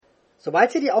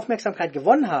Sobald Sie die Aufmerksamkeit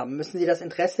gewonnen haben, müssen Sie das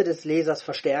Interesse des Lesers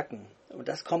verstärken. Und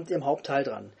das kommt im Hauptteil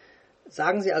dran.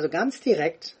 Sagen Sie also ganz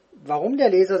direkt, warum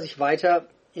der Leser sich weiter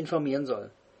informieren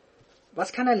soll.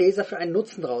 Was kann der Leser für einen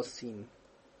Nutzen daraus ziehen?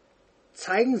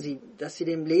 Zeigen Sie, dass Sie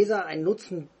dem Leser einen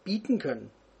Nutzen bieten können,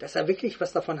 dass er wirklich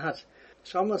was davon hat.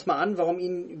 Schauen wir uns mal an, warum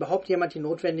Ihnen überhaupt jemand die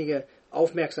notwendige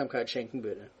Aufmerksamkeit schenken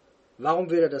würde.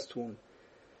 Warum würde er das tun?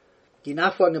 Die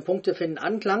nachfolgenden Punkte finden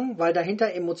Anklang, weil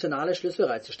dahinter emotionale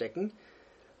Schlüsselreize stecken.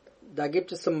 Da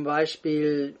gibt es zum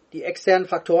Beispiel die externen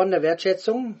Faktoren der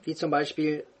Wertschätzung, wie zum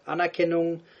Beispiel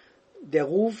Anerkennung, der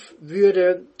Ruf,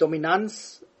 Würde,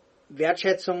 Dominanz,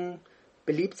 Wertschätzung,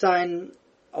 Beliebtsein,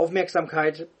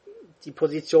 Aufmerksamkeit, die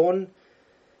Position,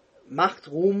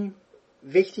 Macht, Ruhm,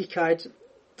 Wichtigkeit,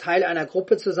 Teil einer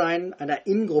Gruppe zu sein, einer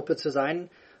In-Gruppe zu sein,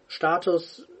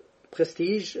 Status,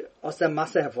 Prestige, aus der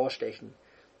Masse hervorstechen.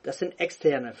 Das sind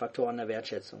externe Faktoren der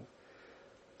Wertschätzung.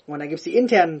 Und dann gibt es die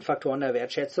internen Faktoren der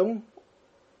Wertschätzung,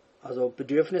 also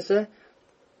Bedürfnisse,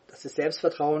 das ist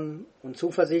Selbstvertrauen und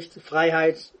Zuversicht,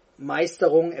 Freiheit,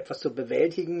 Meisterung, etwas zu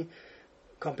bewältigen,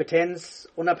 Kompetenz,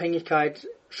 Unabhängigkeit,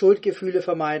 Schuldgefühle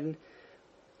vermeiden.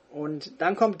 Und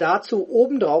dann kommt dazu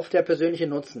obendrauf der persönliche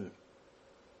Nutzen.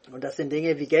 Und das sind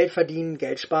Dinge wie Geld verdienen,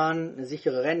 Geld sparen, eine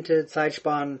sichere Rente, Zeit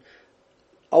sparen,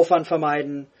 Aufwand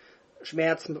vermeiden,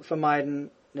 Schmerz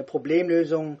vermeiden, eine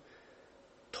Problemlösung,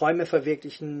 Träume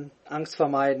verwirklichen, Angst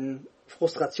vermeiden,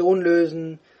 Frustration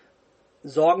lösen,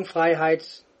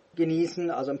 Sorgenfreiheit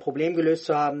genießen, also ein Problem gelöst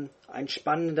zu haben, ein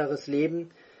spannenderes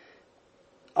Leben,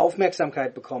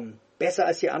 Aufmerksamkeit bekommen, besser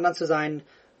als die anderen zu sein,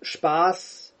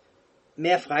 Spaß,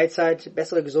 mehr Freizeit,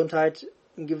 bessere Gesundheit,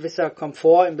 ein gewisser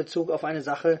Komfort in Bezug auf eine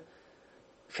Sache,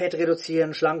 Fett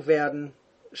reduzieren, schlank werden,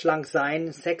 schlank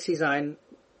sein, sexy sein,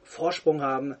 Vorsprung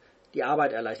haben, die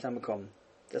Arbeit erleichtern bekommen.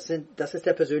 Das ist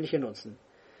der persönliche Nutzen.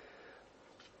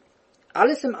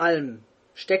 Alles in allem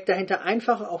steckt dahinter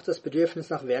einfach auch das Bedürfnis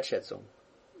nach Wertschätzung.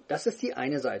 Das ist die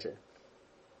eine Seite.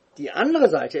 Die andere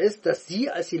Seite ist, dass Sie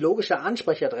als die logische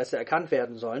Ansprechadresse erkannt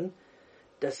werden sollen,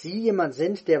 dass Sie jemand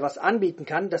sind, der was anbieten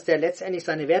kann, dass der letztendlich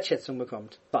seine Wertschätzung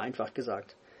bekommt, vereinfacht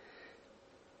gesagt.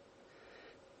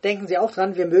 Denken Sie auch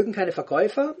dran, wir mögen keine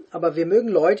Verkäufer, aber wir mögen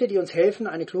Leute, die uns helfen,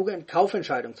 eine kluge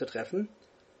Kaufentscheidung zu treffen.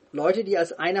 Leute, die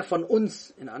als einer von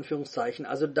uns, in Anführungszeichen,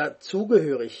 also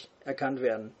dazugehörig erkannt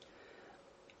werden.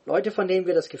 Leute, von denen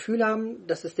wir das Gefühl haben,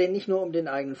 dass es denen nicht nur um den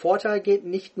eigenen Vorteil geht,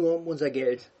 nicht nur um unser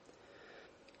Geld.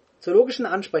 Zur logischen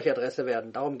Ansprechadresse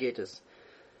werden, darum geht es.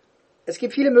 Es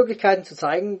gibt viele Möglichkeiten zu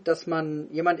zeigen, dass man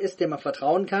jemand ist, dem man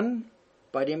vertrauen kann,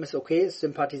 bei dem es okay ist,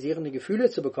 sympathisierende Gefühle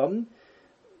zu bekommen,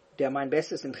 der mein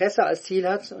bestes Interesse als Ziel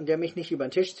hat und der mich nicht über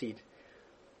den Tisch zieht.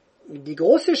 Die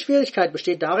große Schwierigkeit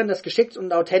besteht darin, das geschickt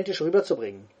und authentisch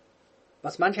rüberzubringen.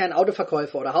 Was manch ein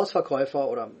Autoverkäufer oder Hausverkäufer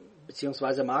oder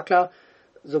beziehungsweise Makler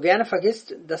so gerne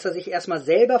vergisst, dass er sich erstmal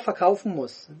selber verkaufen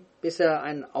muss, bis er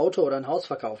ein Auto oder ein Haus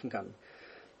verkaufen kann.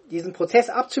 Diesen Prozess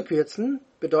abzukürzen,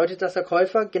 bedeutet, dass der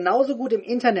Käufer genauso gut im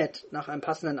Internet nach einem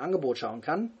passenden Angebot schauen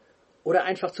kann oder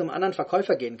einfach zum anderen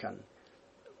Verkäufer gehen kann.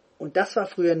 Und das war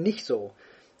früher nicht so.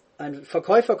 Ein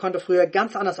Verkäufer konnte früher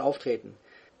ganz anders auftreten.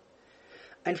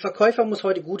 Ein Verkäufer muss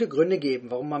heute gute Gründe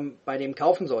geben, warum man bei dem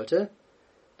kaufen sollte.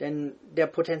 Denn der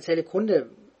potenzielle Kunde,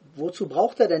 wozu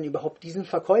braucht er denn überhaupt diesen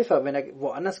Verkäufer, wenn er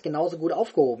woanders genauso gut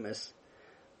aufgehoben ist?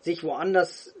 Sich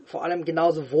woanders vor allem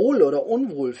genauso wohl oder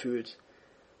unwohl fühlt.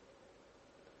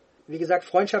 Wie gesagt,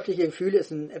 freundschaftliche Gefühle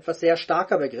ist ein etwas sehr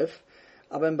starker Begriff,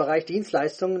 aber im Bereich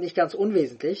Dienstleistungen nicht ganz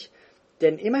unwesentlich.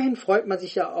 Denn immerhin freut man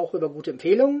sich ja auch über gute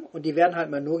Empfehlungen und die werden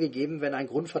halt mal nur gegeben, wenn ein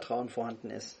Grundvertrauen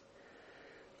vorhanden ist.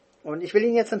 Und ich will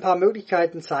Ihnen jetzt ein paar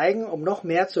Möglichkeiten zeigen, um noch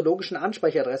mehr zur logischen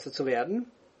Ansprechadresse zu werden.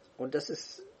 Und das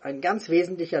ist ein ganz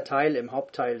wesentlicher Teil im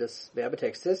Hauptteil des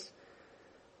Werbetextes.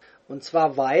 Und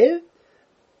zwar weil,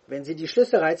 wenn Sie die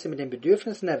Schlüsselreize mit den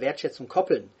Bedürfnissen der Wertschätzung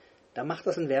koppeln, dann macht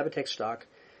das einen Werbetext stark.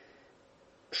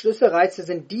 Schlüsselreize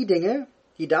sind die Dinge,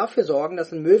 die dafür sorgen,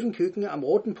 dass ein Möwenküken am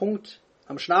roten Punkt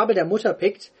am Schnabel der Mutter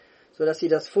pickt, sodass sie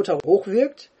das Futter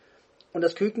hochwirkt und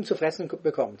das Küken zu fressen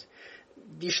bekommt.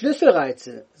 Die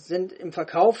Schlüsselreize sind im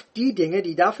Verkauf die Dinge,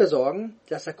 die dafür sorgen,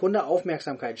 dass der Kunde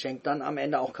Aufmerksamkeit schenkt, dann am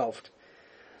Ende auch kauft.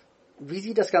 Wie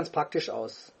sieht das ganz praktisch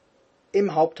aus?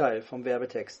 Im Hauptteil vom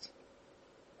Werbetext.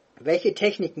 Welche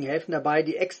Techniken helfen dabei,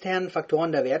 die externen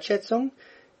Faktoren der Wertschätzung,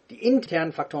 die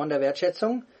internen Faktoren der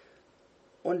Wertschätzung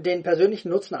und den persönlichen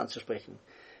Nutzen anzusprechen?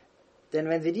 Denn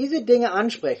wenn Sie diese Dinge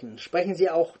ansprechen, sprechen Sie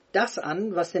auch das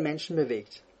an, was den Menschen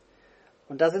bewegt.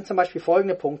 Und da sind zum Beispiel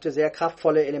folgende Punkte sehr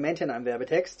kraftvolle Elemente in einem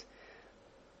Werbetext.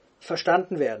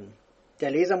 Verstanden werden.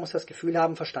 Der Leser muss das Gefühl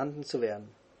haben, verstanden zu werden.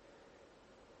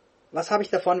 Was habe ich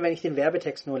davon, wenn ich den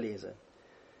Werbetext nur lese?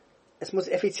 Es muss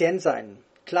effizient sein.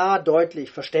 klar,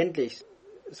 deutlich, verständlich.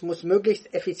 Es muss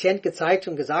möglichst effizient gezeigt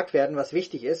und gesagt werden, was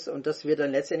wichtig ist, und das wird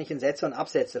dann letztendlich in Sätze und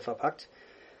Absätze verpackt.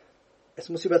 Es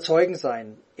muss überzeugend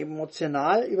sein,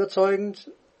 emotional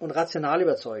überzeugend und rational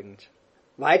überzeugend.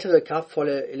 Weitere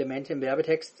kraftvolle Elemente im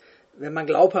Werbetext, wenn man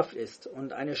glaubhaft ist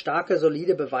und eine starke,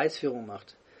 solide Beweisführung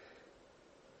macht.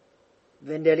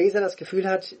 Wenn der Leser das Gefühl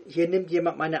hat, hier nimmt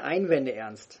jemand meine Einwände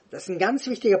ernst. Das ist ein ganz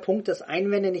wichtiger Punkt, dass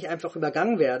Einwände nicht einfach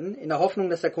übergangen werden, in der Hoffnung,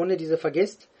 dass der Kunde diese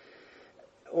vergisst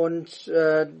und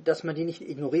dass man die nicht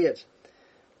ignoriert.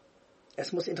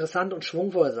 Es muss interessant und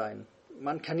schwungvoll sein.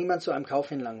 Man kann niemand zu einem Kauf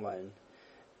hinlangweilen.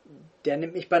 Der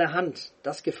nimmt mich bei der Hand.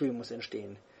 Das Gefühl muss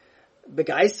entstehen.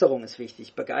 Begeisterung ist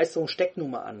wichtig. Begeisterung steckt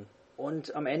nun mal an.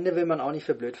 Und am Ende will man auch nicht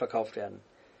für blöd verkauft werden.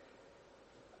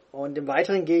 Und im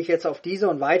Weiteren gehe ich jetzt auf diese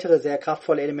und weitere sehr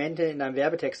kraftvolle Elemente in einem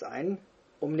Werbetext ein,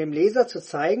 um dem Leser zu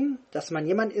zeigen, dass man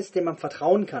jemand ist, dem man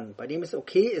vertrauen kann, bei dem es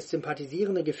okay ist,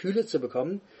 sympathisierende Gefühle zu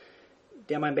bekommen,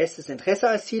 der mein bestes Interesse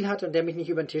als Ziel hat und der mich nicht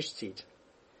über den Tisch zieht.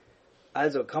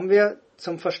 Also kommen wir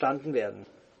zum Verstandenwerden.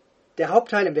 Der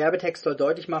Hauptteil im Werbetext soll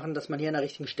deutlich machen, dass man hier an der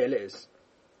richtigen Stelle ist.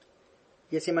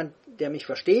 Hier ist jemand, der mich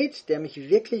versteht, der mich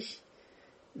wirklich,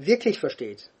 wirklich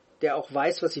versteht, der auch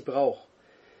weiß, was ich brauche.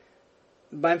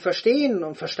 Beim Verstehen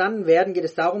und Verstandenwerden geht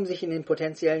es darum, sich in den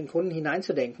potenziellen Kunden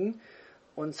hineinzudenken,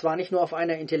 und zwar nicht nur auf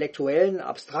einer intellektuellen,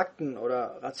 abstrakten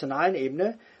oder rationalen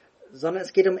Ebene, sondern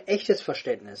es geht um echtes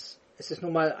Verständnis. Es ist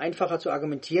nun mal einfacher zu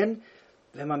argumentieren,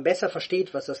 wenn man besser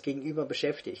versteht, was das Gegenüber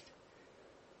beschäftigt.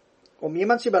 Um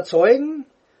jemanden zu überzeugen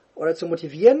oder zu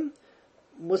motivieren,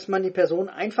 muss man die Person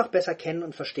einfach besser kennen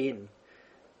und verstehen.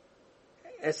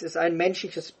 Es ist ein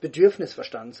menschliches Bedürfnis,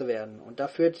 verstanden zu werden, und da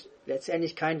führt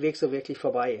letztendlich kein Weg so wirklich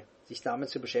vorbei, sich damit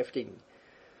zu beschäftigen.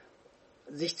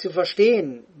 Sich zu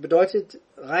verstehen bedeutet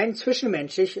rein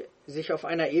zwischenmenschlich, sich auf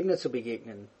einer Ebene zu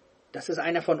begegnen. Das ist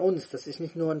einer von uns, das ist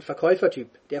nicht nur ein Verkäufertyp,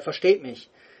 der versteht mich.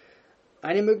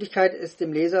 Eine Möglichkeit ist,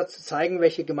 dem Leser zu zeigen,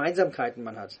 welche Gemeinsamkeiten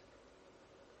man hat.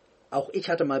 Auch ich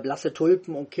hatte mal blasse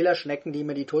Tulpen und Killerschnecken, die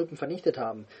mir die Tulpen vernichtet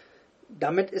haben.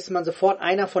 Damit ist man sofort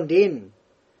einer von denen.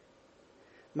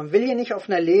 Man will hier nicht auf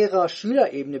einer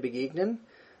Lehrer-Schüler-Ebene begegnen,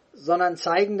 sondern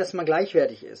zeigen, dass man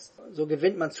gleichwertig ist. So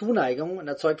gewinnt man Zuneigung und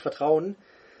erzeugt Vertrauen.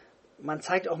 Man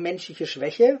zeigt auch menschliche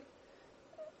Schwäche,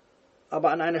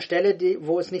 aber an einer Stelle,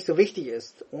 wo es nicht so wichtig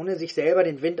ist, ohne sich selber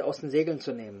den Wind aus den Segeln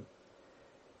zu nehmen.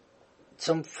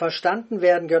 Zum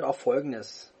Verstandenwerden gehört auch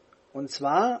Folgendes. Und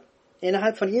zwar,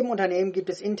 innerhalb von jedem Unternehmen gibt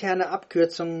es interne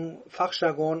Abkürzungen,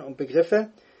 Fachjargon und Begriffe.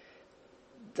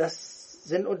 Das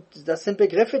sind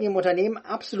Begriffe, die im Unternehmen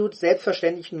absolut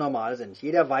selbstverständlich und normal sind.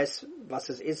 Jeder weiß, was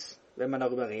es ist, wenn man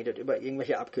darüber redet, über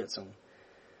irgendwelche Abkürzungen.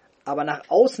 Aber nach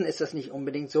außen ist das nicht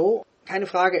unbedingt so. Keine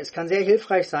Frage, es kann sehr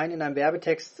hilfreich sein, in einem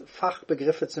Werbetext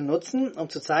Fachbegriffe zu nutzen, um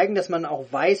zu zeigen, dass man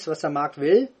auch weiß, was der Markt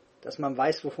will, dass man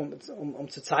weiß, um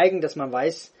zu zeigen, dass man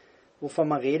weiß, wovon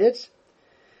man redet.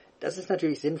 Das ist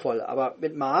natürlich sinnvoll, aber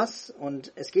mit Maß,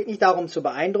 und es geht nicht darum zu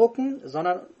beeindrucken,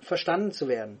 sondern verstanden zu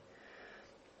werden.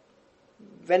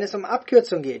 Wenn es um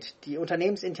Abkürzungen geht, die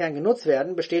unternehmensintern genutzt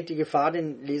werden, besteht die Gefahr,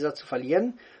 den Leser zu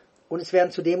verlieren, und es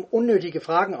werden zudem unnötige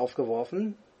Fragen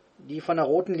aufgeworfen, die von der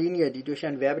roten Linie, die durch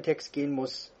einen Werbetext gehen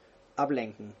muss,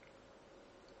 ablenken.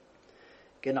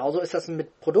 Genauso ist das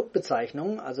mit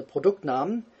Produktbezeichnungen, also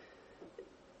Produktnamen.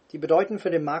 Die bedeuten für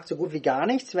den Markt so gut wie gar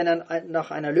nichts, wenn er nach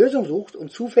einer Lösung sucht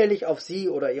und zufällig auf Sie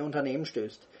oder Ihr Unternehmen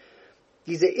stößt.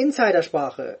 Diese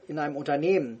Insidersprache in einem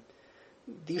Unternehmen,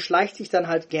 die schleicht sich dann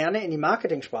halt gerne in die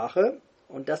Marketingsprache,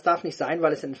 und das darf nicht sein,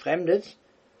 weil es entfremdet.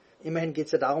 Immerhin geht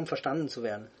es ja darum, verstanden zu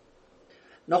werden.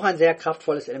 Noch ein sehr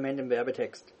kraftvolles Element im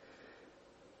Werbetext.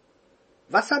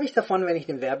 Was habe ich davon, wenn ich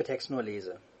den Werbetext nur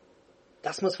lese?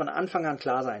 Das muss von Anfang an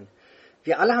klar sein.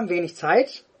 Wir alle haben wenig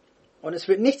Zeit, und es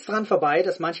führt nichts dran vorbei,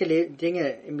 dass manche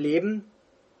Dinge im Leben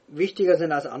wichtiger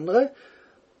sind als andere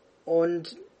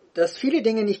und dass viele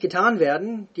Dinge nicht getan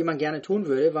werden, die man gerne tun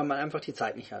würde, weil man einfach die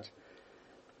Zeit nicht hat.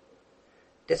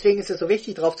 Deswegen ist es so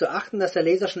wichtig, darauf zu achten, dass der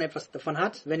Leser schon etwas davon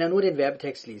hat, wenn er nur den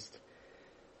Werbetext liest.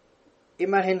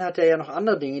 Immerhin hat er ja noch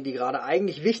andere Dinge, die gerade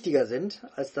eigentlich wichtiger sind,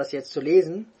 als das jetzt zu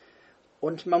lesen,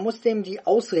 und man muss dem die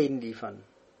Ausreden liefern,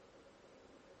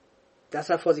 dass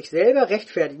er vor sich selber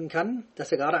rechtfertigen kann,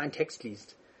 dass er gerade einen Text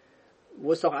liest,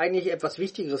 wo es doch eigentlich etwas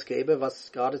Wichtigeres gäbe,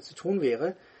 was gerade zu tun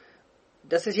wäre.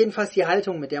 Das ist jedenfalls die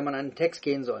Haltung, mit der man einen Text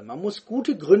gehen soll. Man muss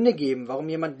gute Gründe geben, warum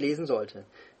jemand lesen sollte.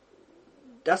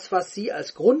 Das, was Sie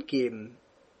als Grund geben,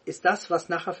 ist das, was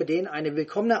nachher für den eine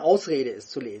willkommene Ausrede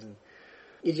ist zu lesen.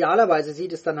 Idealerweise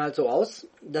sieht es dann halt so aus,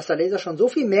 dass der Leser schon so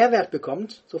viel Mehrwert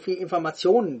bekommt, so viel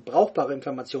Informationen, brauchbare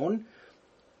Informationen,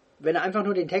 wenn er einfach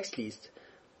nur den Text liest,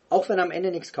 auch wenn er am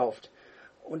Ende nichts kauft.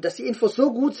 Und dass die Infos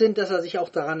so gut sind, dass er sich auch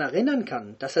daran erinnern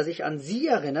kann, dass er sich an sie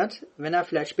erinnert, wenn er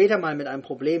vielleicht später mal mit einem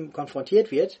Problem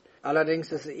konfrontiert wird.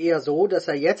 Allerdings ist es eher so, dass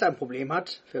er jetzt ein Problem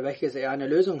hat, für welches er eine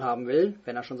Lösung haben will,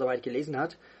 wenn er schon so weit gelesen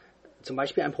hat. Zum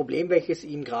Beispiel ein Problem, welches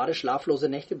ihm gerade schlaflose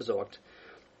Nächte besorgt.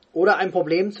 Oder ein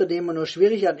Problem, zu dem man nur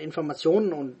schwierig an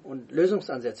Informationen und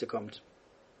Lösungsansätze kommt.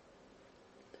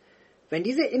 Wenn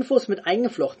diese Infos mit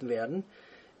eingeflochten werden,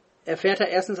 erfährt er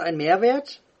erstens einen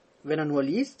Mehrwert, wenn er nur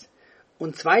liest,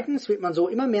 und zweitens wird man so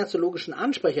immer mehr zur logischen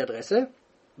Ansprechadresse,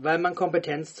 weil man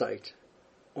Kompetenz zeigt.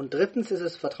 Und drittens ist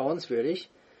es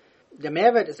vertrauenswürdig. Der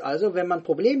Mehrwert ist also, wenn man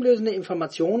problemlösende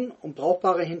Informationen und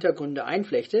brauchbare Hintergründe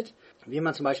einflechtet, wie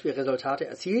man zum Beispiel Resultate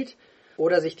erzielt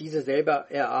oder sich diese selber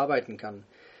erarbeiten kann.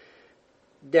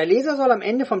 Der Leser soll am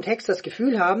Ende vom Text das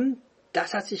Gefühl haben,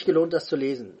 das hat sich gelohnt, das zu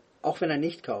lesen, auch wenn er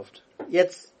nicht kauft.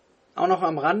 Jetzt auch noch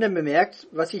am Rande bemerkt,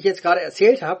 was ich jetzt gerade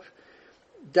erzählt habe,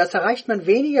 das erreicht man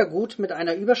weniger gut mit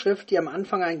einer Überschrift, die am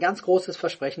Anfang ein ganz großes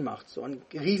Versprechen macht, so ein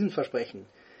Riesenversprechen.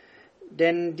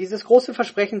 Denn dieses große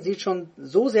Versprechen sieht schon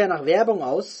so sehr nach Werbung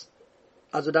aus,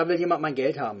 also da will jemand mein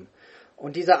Geld haben.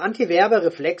 Und dieser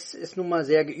Anti-Werbereflex ist nun mal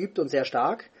sehr geübt und sehr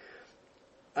stark.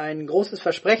 Ein großes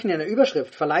Versprechen in der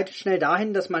Überschrift verleitet schnell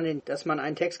dahin, dass man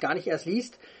einen Text gar nicht erst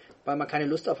liest, weil man keine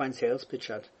Lust auf einen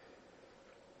Sales-Pitch hat.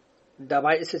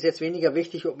 Dabei ist es jetzt weniger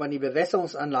wichtig, ob man die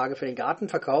Bewässerungsanlage für den Garten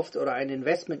verkauft oder einen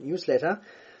Investment-Newsletter.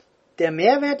 Der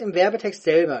Mehrwert im Werbetext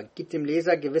selber gibt dem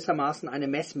Leser gewissermaßen eine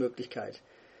Messmöglichkeit.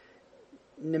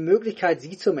 Eine Möglichkeit,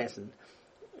 sie zu messen.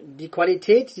 Die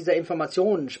Qualität dieser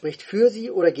Informationen spricht für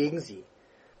sie oder gegen sie.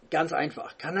 Ganz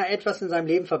einfach. Kann er etwas in seinem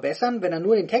Leben verbessern, wenn er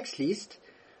nur den Text liest?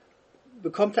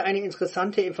 Bekommt er eine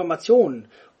interessante Information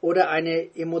oder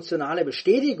eine emotionale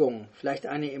Bestätigung, vielleicht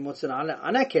eine emotionale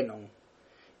Anerkennung?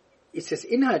 Ist es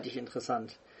inhaltlich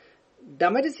interessant?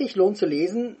 Damit es sich lohnt zu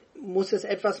lesen, muss es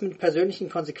etwas mit persönlichen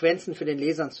Konsequenzen für den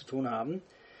Leser zu tun haben.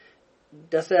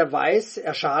 Dass er weiß,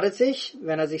 er schadet sich,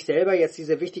 wenn er sich selber jetzt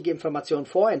diese wichtige Information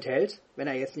vorenthält, wenn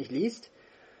er jetzt nicht liest.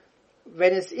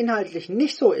 Wenn es inhaltlich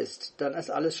nicht so ist, dann ist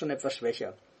alles schon etwas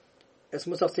schwächer. Es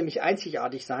muss auch ziemlich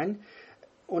einzigartig sein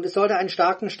und es sollte einen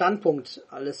starken Standpunkt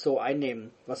alles so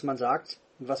einnehmen, was man sagt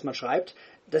und was man schreibt.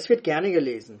 Das wird gerne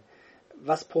gelesen.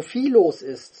 Was profillos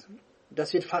ist,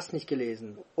 das wird fast nicht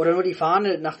gelesen. Oder nur die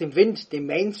Fahne nach dem Wind, dem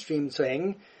Mainstream zu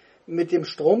hängen, mit dem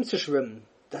Strom zu schwimmen,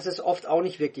 das ist oft auch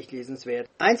nicht wirklich lesenswert.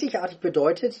 Einzigartig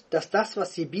bedeutet, dass das,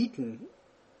 was sie bieten,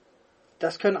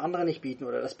 das können andere nicht bieten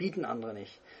oder das bieten andere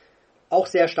nicht. Auch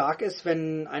sehr stark ist,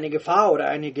 wenn eine Gefahr oder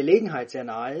eine Gelegenheit sehr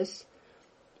nahe ist.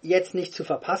 Jetzt nicht zu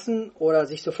verpassen oder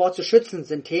sich sofort zu schützen,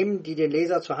 sind Themen, die den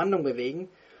Leser zur Handlung bewegen.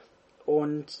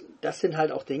 Und das sind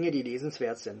halt auch Dinge, die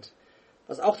lesenswert sind.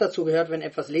 Was auch dazu gehört, wenn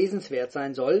etwas lesenswert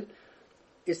sein soll,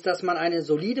 ist, dass man eine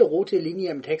solide rote Linie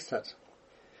im Text hat.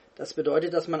 Das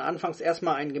bedeutet, dass man anfangs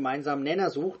erstmal einen gemeinsamen Nenner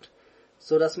sucht,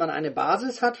 so dass man eine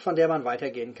Basis hat, von der man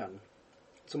weitergehen kann.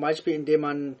 Zum Beispiel, indem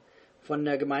man von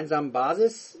der gemeinsamen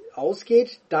Basis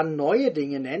ausgeht, dann neue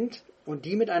Dinge nennt und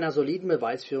die mit einer soliden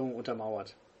Beweisführung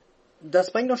untermauert.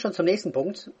 Das bringt uns schon zum nächsten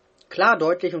Punkt. Klar,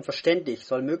 deutlich und verständlich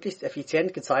soll möglichst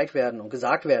effizient gezeigt werden und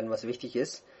gesagt werden, was wichtig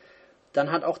ist.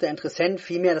 Dann hat auch der Interessent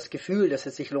vielmehr das Gefühl, dass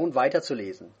es sich lohnt,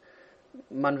 weiterzulesen.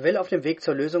 Man will auf dem Weg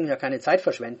zur Lösung ja keine Zeit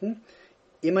verschwenden.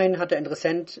 Immerhin hat der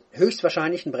Interessent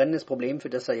höchstwahrscheinlich ein brennendes Problem, für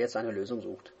das er jetzt eine Lösung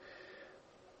sucht.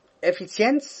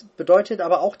 Effizienz bedeutet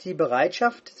aber auch die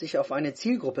Bereitschaft, sich auf eine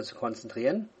Zielgruppe zu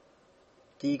konzentrieren.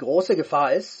 Die große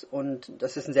Gefahr ist, und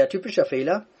das ist ein sehr typischer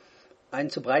Fehler, einen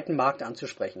zu breiten Markt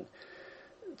anzusprechen.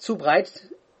 Zu breit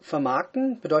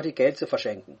vermarkten bedeutet Geld zu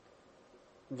verschenken,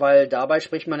 weil dabei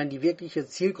spricht man dann die wirkliche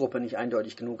Zielgruppe nicht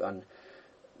eindeutig genug an.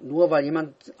 Nur weil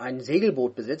jemand ein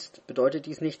Segelboot besitzt, bedeutet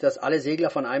dies nicht, dass alle Segler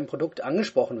von einem Produkt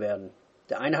angesprochen werden.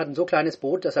 Der eine hat ein so kleines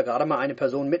Boot, dass er gerade mal eine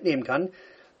Person mitnehmen kann.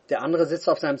 Der andere sitzt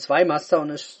auf seinem Zweimaster und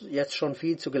ist jetzt schon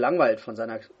viel zu gelangweilt von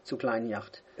seiner zu kleinen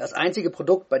Yacht. Das einzige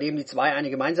Produkt, bei dem die zwei eine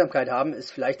Gemeinsamkeit haben,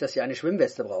 ist vielleicht, dass sie eine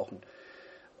Schwimmweste brauchen.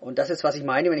 Und das ist, was ich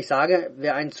meine, wenn ich sage,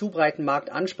 wer einen zu breiten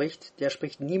Markt anspricht, der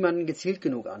spricht niemanden gezielt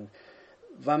genug an,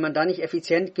 weil man da nicht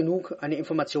effizient genug eine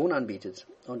Information anbietet.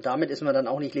 Und damit ist man dann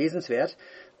auch nicht lesenswert.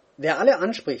 Wer alle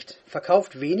anspricht,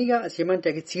 verkauft weniger als jemand,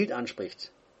 der gezielt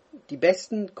anspricht. Die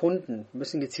besten Kunden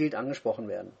müssen gezielt angesprochen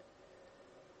werden.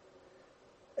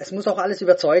 Es muss auch alles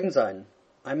überzeugend sein.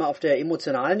 Einmal auf der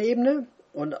emotionalen Ebene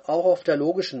und auch auf der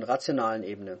logischen, rationalen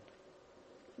Ebene.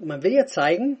 Man will ja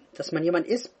zeigen, dass man jemand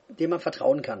ist, dem man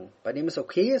vertrauen kann, bei dem es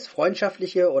okay ist,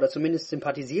 freundschaftliche oder zumindest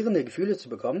sympathisierende Gefühle zu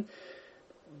bekommen,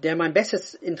 der mein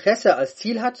bestes Interesse als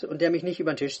Ziel hat und der mich nicht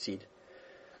über den Tisch zieht.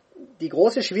 Die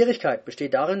große Schwierigkeit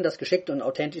besteht darin, das geschickt und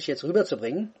authentisch jetzt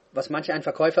rüberzubringen. Was manch ein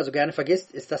Verkäufer so gerne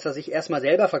vergisst, ist, dass er sich erstmal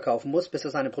selber verkaufen muss, bis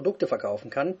er seine Produkte verkaufen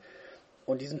kann.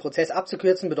 Und diesen Prozess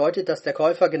abzukürzen bedeutet, dass der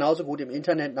Käufer genauso gut im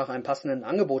Internet nach einem passenden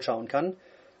Angebot schauen kann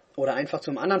oder einfach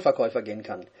zum anderen Verkäufer gehen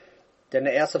kann. Denn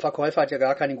der erste Verkäufer hat ja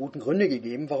gar keine guten Gründe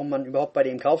gegeben, warum man überhaupt bei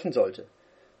dem kaufen sollte.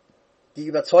 Die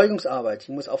Überzeugungsarbeit,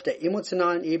 die muss auf der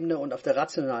emotionalen Ebene und auf der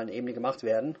rationalen Ebene gemacht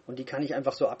werden und die kann nicht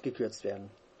einfach so abgekürzt werden.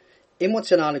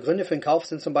 Emotionale Gründe für den Kauf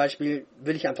sind zum Beispiel,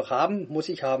 will ich einfach haben, muss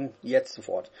ich haben, jetzt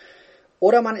sofort.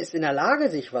 Oder man ist in der Lage,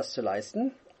 sich was zu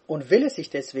leisten und will es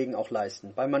sich deswegen auch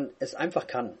leisten, weil man es einfach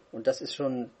kann. Und das ist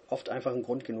schon oft einfach ein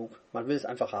Grund genug. Man will es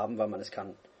einfach haben, weil man es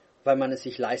kann, weil man es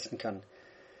sich leisten kann.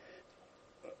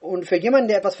 Und für jemanden,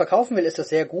 der etwas verkaufen will, ist das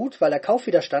sehr gut, weil der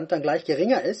Kaufwiderstand dann gleich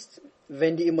geringer ist,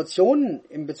 wenn die Emotionen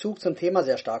im Bezug zum Thema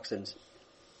sehr stark sind.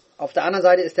 Auf der anderen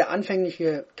Seite ist der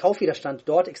anfängliche Kaufwiderstand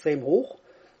dort extrem hoch,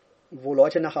 wo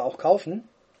Leute nachher auch kaufen.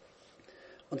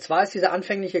 Und zwar ist dieser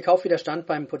anfängliche Kaufwiderstand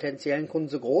beim potenziellen Kunden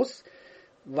so groß,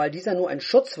 weil dieser nur ein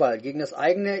Schutzwall gegen das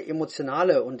eigene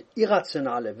emotionale und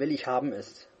irrationale will ich haben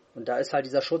ist. Und da ist halt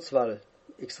dieser Schutzwall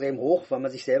extrem hoch, weil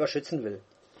man sich selber schützen will.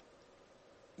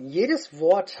 Jedes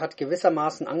Wort hat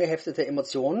gewissermaßen angeheftete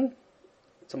Emotionen,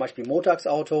 zum Beispiel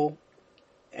Montagsauto,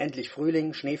 endlich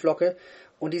Frühling, Schneeflocke.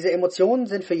 Und diese Emotionen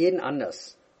sind für jeden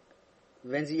anders.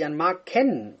 Wenn Sie Ihren Markt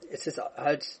kennen, ist es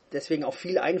halt deswegen auch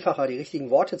viel einfacher, die richtigen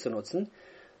Worte zu nutzen.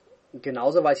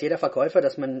 Genauso weiß jeder Verkäufer,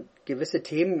 dass man gewisse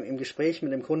Themen im Gespräch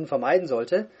mit dem Kunden vermeiden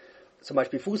sollte. Zum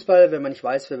Beispiel Fußball, wenn man nicht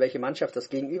weiß, für welche Mannschaft das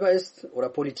Gegenüber ist, oder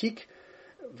Politik,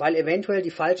 weil eventuell die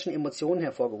falschen Emotionen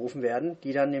hervorgerufen werden,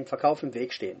 die dann dem Verkauf im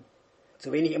Weg stehen.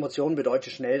 Zu wenig Emotionen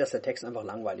bedeutet schnell, dass der Text einfach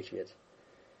langweilig wird.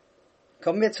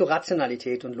 Kommen wir zu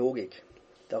Rationalität und Logik.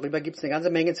 Darüber gibt es eine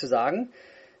ganze Menge zu sagen.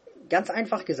 Ganz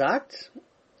einfach gesagt,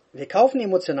 wir kaufen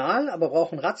emotional, aber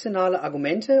brauchen rationale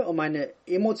Argumente, um eine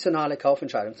emotionale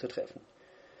Kaufentscheidung zu treffen.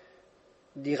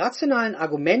 Die rationalen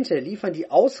Argumente liefern die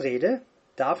Ausrede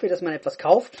dafür, dass man etwas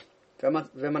kauft,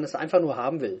 wenn man es einfach nur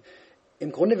haben will.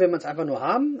 Im Grunde will man es einfach nur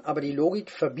haben, aber die Logik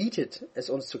verbietet es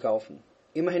uns zu kaufen.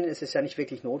 Immerhin ist es ja nicht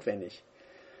wirklich notwendig.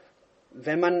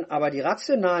 Wenn man aber die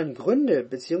rationalen Gründe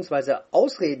bzw.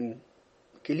 Ausreden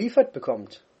geliefert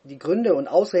bekommt, die Gründe und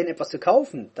Ausreden etwas zu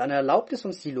kaufen, dann erlaubt es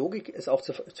uns die Logik, es auch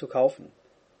zu kaufen.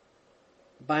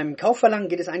 Beim Kaufverlangen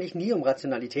geht es eigentlich nie um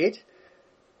Rationalität.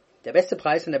 Der beste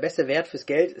Preis und der beste Wert fürs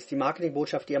Geld ist die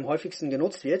Marketingbotschaft, die am häufigsten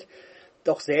genutzt wird.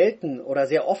 Doch selten oder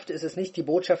sehr oft ist es nicht die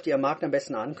Botschaft, die am Markt am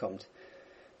besten ankommt.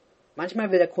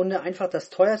 Manchmal will der Kunde einfach das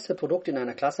teuerste Produkt in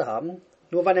einer Klasse haben,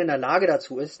 nur weil er in der Lage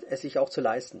dazu ist, es sich auch zu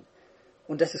leisten.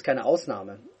 Und das ist keine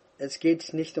Ausnahme. Es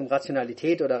geht nicht um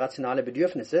Rationalität oder rationale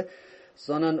Bedürfnisse,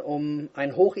 sondern um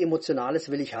ein hochemotionales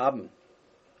Will ich haben,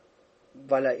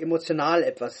 weil er emotional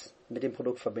etwas mit dem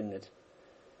Produkt verbindet.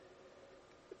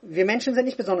 Wir Menschen sind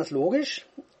nicht besonders logisch.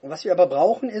 Was wir aber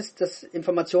brauchen, ist, dass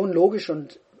Informationen logisch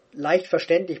und leicht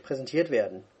verständlich präsentiert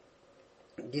werden.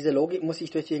 Diese Logik muss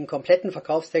sich durch den kompletten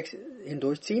Verkaufstext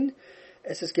hindurchziehen.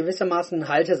 Es ist gewissermaßen ein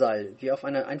Halteseil, wie auf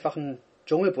einer einfachen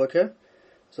Dschungelbrücke,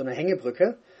 so eine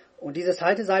Hängebrücke. Und dieses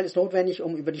Halteseil ist notwendig,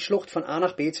 um über die Schlucht von A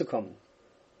nach B zu kommen.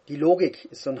 Die Logik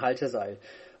ist so ein Halteseil.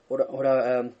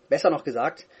 Oder besser noch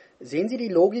gesagt, sehen Sie die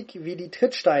Logik wie die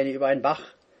Trittsteine über einen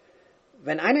Bach.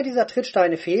 Wenn einer dieser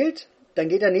Trittsteine fehlt, dann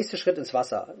geht der nächste Schritt ins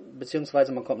Wasser,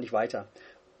 beziehungsweise man kommt nicht weiter.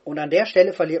 Und an der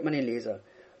Stelle verliert man den Leser.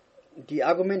 Die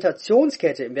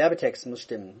Argumentationskette im Werbetext muss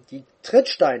stimmen. Die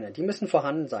Trittsteine, die müssen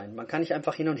vorhanden sein. Man kann nicht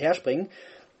einfach hin und her springen.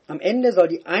 Am Ende soll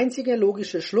die einzige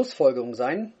logische Schlussfolgerung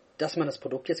sein, dass man das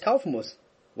Produkt jetzt kaufen muss,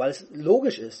 weil es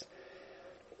logisch ist.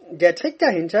 Der Trick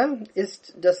dahinter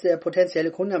ist, dass der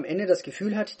potenzielle Kunde am Ende das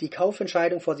Gefühl hat, die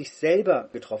Kaufentscheidung vor sich selber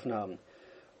getroffen haben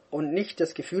und nicht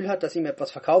das Gefühl hat, dass ihm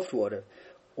etwas verkauft wurde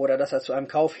oder dass er zu einem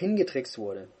Kauf hingetrickst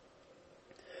wurde.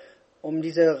 Um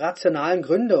diese rationalen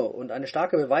Gründe und eine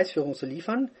starke Beweisführung zu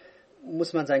liefern,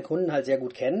 muss man seinen Kunden halt sehr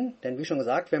gut kennen, denn wie schon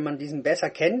gesagt, wenn man diesen besser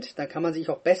kennt, dann kann man sich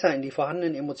auch besser in die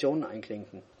vorhandenen Emotionen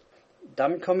einklinken.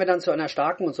 Damit kommen wir dann zu einer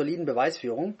starken und soliden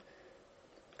Beweisführung.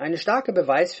 Eine starke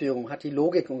Beweisführung hat die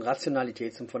Logik und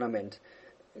Rationalität zum Fundament.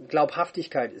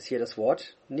 Glaubhaftigkeit ist hier das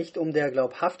Wort, nicht um der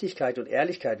Glaubhaftigkeit und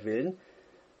Ehrlichkeit willen,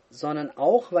 sondern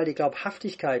auch, weil die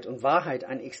Glaubhaftigkeit und Wahrheit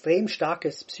ein extrem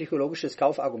starkes psychologisches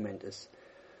Kaufargument ist.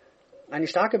 Eine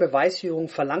starke Beweisführung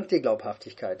verlangt die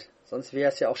Glaubhaftigkeit, sonst wäre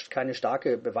es ja auch keine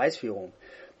starke Beweisführung.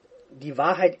 Die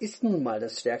Wahrheit ist nun mal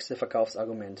das stärkste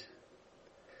Verkaufsargument.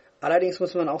 Allerdings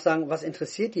muss man auch sagen, was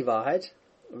interessiert die Wahrheit,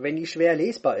 wenn die schwer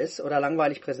lesbar ist oder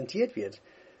langweilig präsentiert wird?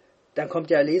 Dann kommt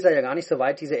der Leser ja gar nicht so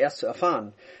weit, diese erst zu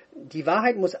erfahren. Die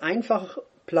Wahrheit muss einfach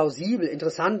plausibel,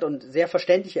 interessant und sehr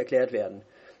verständlich erklärt werden.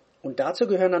 Und dazu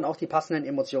gehören dann auch die passenden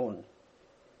Emotionen.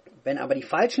 Wenn aber die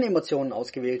falschen Emotionen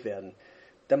ausgewählt werden,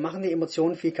 dann machen die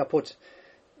Emotionen viel kaputt.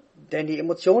 Denn die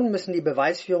Emotionen müssen die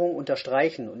Beweisführung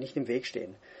unterstreichen und nicht im Weg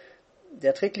stehen.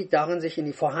 Der Trick liegt darin, sich in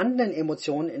die vorhandenen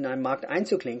Emotionen in einem Markt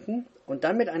einzuklinken und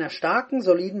dann mit einer starken,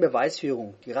 soliden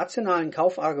Beweisführung die rationalen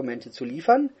Kaufargumente zu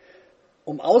liefern,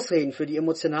 um Ausreden für die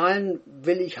emotionalen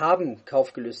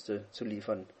Will-ich-haben-Kaufgelüste zu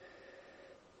liefern.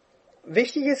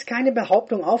 Wichtig ist, keine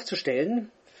Behauptung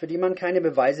aufzustellen, für die man keine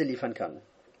Beweise liefern kann.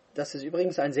 Das ist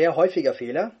übrigens ein sehr häufiger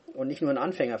Fehler und nicht nur ein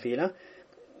Anfängerfehler.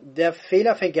 Der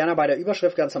Fehler fängt gerne bei der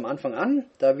Überschrift ganz am Anfang an.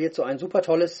 Da wird so ein super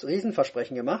tolles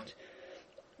Riesenversprechen gemacht.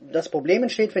 Das Problem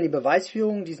entsteht, wenn die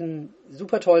Beweisführung diesem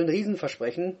super tollen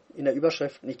Riesenversprechen in der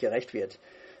Überschrift nicht gerecht wird.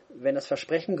 Wenn das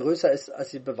Versprechen größer ist als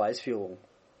die Beweisführung.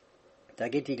 Da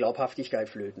geht die Glaubhaftigkeit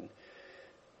flöten.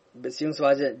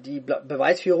 Beziehungsweise die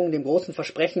Beweisführung dem großen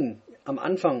Versprechen am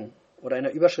Anfang oder in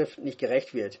der Überschrift nicht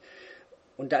gerecht wird.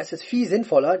 Und da ist es viel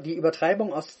sinnvoller, die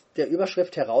Übertreibung aus der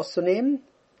Überschrift herauszunehmen,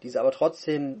 diese aber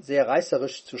trotzdem sehr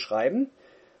reißerisch zu schreiben,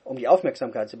 um die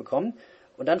Aufmerksamkeit zu bekommen.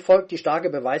 Und dann folgt die starke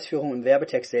Beweisführung im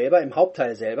Werbetext selber, im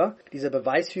Hauptteil selber. Diese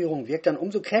Beweisführung wirkt dann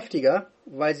umso kräftiger,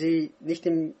 weil sie nicht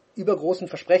dem übergroßen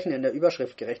Versprechen in der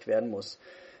Überschrift gerecht werden muss,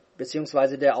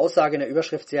 beziehungsweise der Aussage in der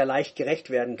Überschrift sehr leicht gerecht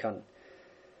werden kann.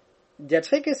 Der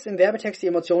Trick ist, im Werbetext die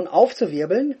Emotionen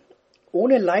aufzuwirbeln,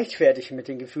 ohne leichtfertig mit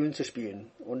den Gefühlen zu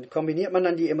spielen. Und kombiniert man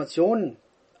dann die Emotionen,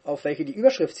 auf welche die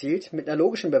Überschrift zielt, mit einer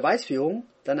logischen Beweisführung,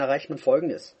 dann erreicht man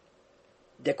Folgendes.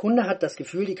 Der Kunde hat das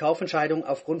Gefühl, die Kaufentscheidung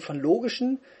aufgrund von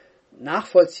logischen,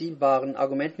 nachvollziehbaren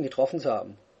Argumenten getroffen zu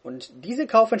haben. Und diese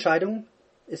Kaufentscheidung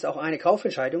ist auch eine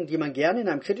Kaufentscheidung, die man gerne in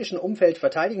einem kritischen Umfeld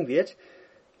verteidigen wird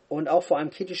und auch vor einem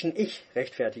kritischen Ich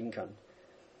rechtfertigen kann.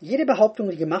 Jede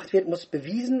Behauptung, die gemacht wird, muss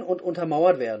bewiesen und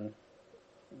untermauert werden.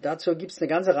 Dazu gibt es eine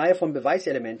ganze Reihe von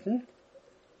Beweiselementen.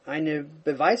 Eine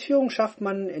Beweisführung schafft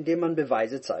man, indem man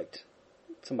Beweise zeigt.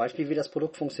 Zum Beispiel, wie das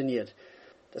Produkt funktioniert.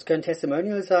 Das können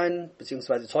Testimonials sein,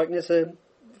 beziehungsweise Zeugnisse,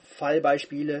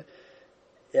 Fallbeispiele,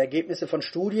 Ergebnisse von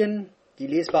Studien, die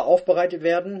lesbar aufbereitet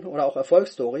werden oder auch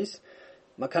Erfolgsstories.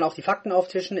 Man kann auch die Fakten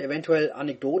auftischen, eventuell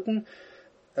Anekdoten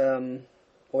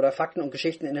oder Fakten und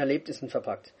Geschichten in Erlebnissen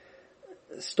verpackt.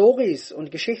 Stories und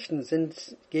Geschichten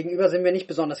sind wir nicht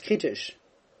besonders kritisch.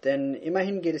 Denn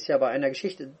immerhin geht es ja bei einer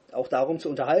Geschichte auch darum zu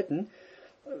unterhalten.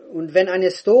 Und wenn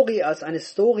eine Story als eine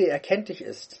Story erkenntlich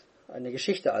ist, eine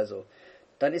Geschichte also,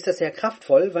 dann ist das sehr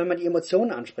kraftvoll, weil man die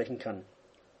Emotionen ansprechen kann.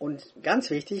 Und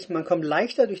ganz wichtig, man kommt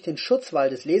leichter durch den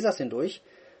Schutzwall des Lesers hindurch,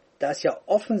 da es ja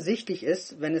offensichtlich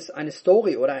ist, wenn es eine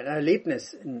Story oder ein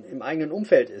Erlebnis im eigenen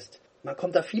Umfeld ist. Man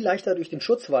kommt da viel leichter durch den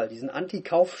Schutzwall, diesen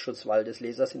Anti-Kauf-Schutzwall des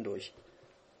Lesers hindurch.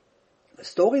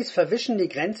 Stories verwischen die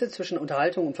Grenze zwischen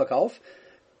Unterhaltung und Verkauf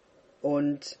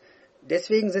und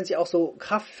deswegen sind sie auch so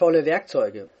kraftvolle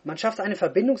Werkzeuge. Man schafft eine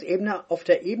Verbindungsebene auf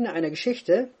der Ebene einer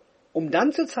Geschichte, um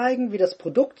dann zu zeigen, wie das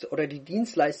Produkt oder die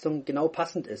Dienstleistung genau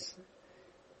passend ist.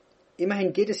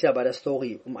 Immerhin geht es ja bei der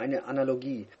Story um eine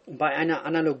Analogie. Und bei einer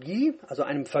Analogie, also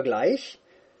einem Vergleich,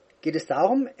 geht es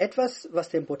darum, etwas, was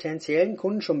dem potenziellen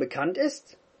Kunden schon bekannt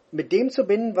ist, mit dem zu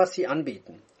binden, was sie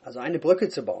anbieten. Also eine Brücke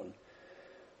zu bauen.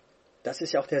 Das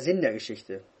ist ja auch der Sinn der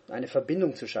Geschichte, eine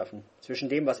Verbindung zu schaffen zwischen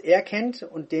dem, was er kennt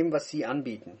und dem, was sie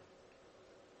anbieten.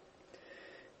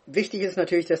 Wichtig ist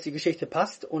natürlich, dass die Geschichte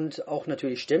passt und auch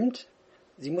natürlich stimmt.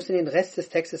 Sie muss in den Rest des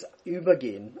Textes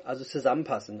übergehen, also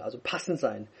zusammenpassen, also passend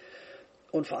sein.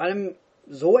 Und vor allem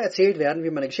so erzählt werden, wie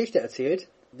man eine Geschichte erzählt.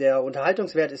 Der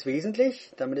Unterhaltungswert ist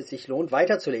wesentlich, damit es sich lohnt,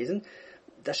 weiterzulesen.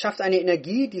 Das schafft eine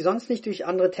Energie, die sonst nicht durch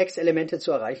andere Textelemente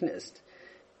zu erreichen ist.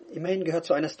 Immerhin gehört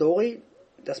zu einer Story,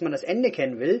 dass man das Ende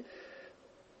kennen will.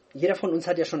 Jeder von uns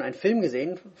hat ja schon einen Film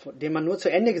gesehen, den man nur zu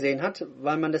Ende gesehen hat,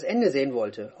 weil man das Ende sehen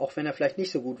wollte, auch wenn er vielleicht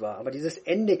nicht so gut war. Aber dieses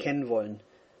Ende kennen wollen,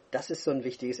 das ist so ein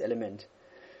wichtiges Element.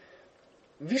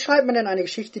 Wie schreibt man denn eine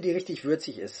Geschichte, die richtig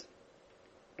würzig ist?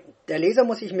 Der Leser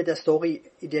muss sich mit der Story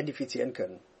identifizieren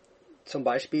können. Zum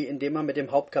Beispiel, indem man mit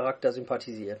dem Hauptcharakter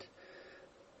sympathisiert.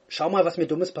 Schau mal, was mir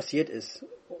Dummes passiert ist.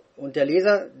 Und der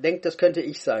Leser denkt, das könnte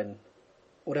ich sein.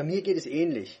 Oder mir geht es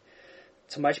ähnlich.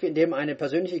 Zum Beispiel, indem eine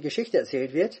persönliche Geschichte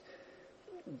erzählt wird.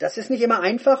 Das ist nicht immer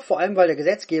einfach, vor allem weil der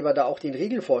Gesetzgeber da auch den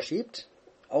Riegel vorschiebt,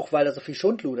 auch weil da so viel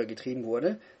Schundluder getrieben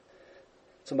wurde.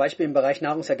 Zum Beispiel im Bereich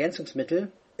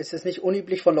Nahrungsergänzungsmittel ist es nicht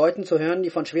unüblich von Leuten zu hören, die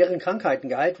von schweren Krankheiten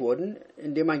geheilt wurden,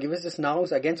 indem ein gewisses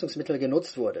Nahrungsergänzungsmittel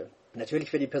genutzt wurde.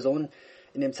 Natürlich wird die Person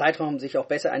in dem Zeitraum sich auch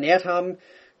besser ernährt haben,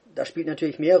 da spielt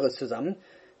natürlich mehreres zusammen.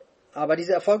 Aber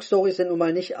diese Erfolgsstories sind nun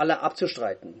mal nicht alle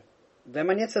abzustreiten. Wenn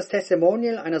man jetzt das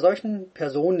Testimonial einer solchen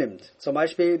Person nimmt, zum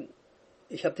Beispiel,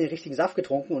 ich habe den richtigen Saft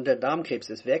getrunken und der Darmkrebs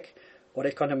ist weg, oder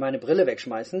ich konnte meine Brille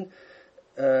wegschmeißen,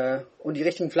 und die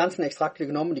richtigen Pflanzenextrakte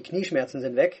genommen und die Knieschmerzen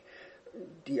sind weg,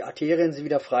 die Arterien sind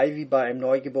wieder frei wie bei einem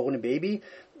neugeborenen Baby,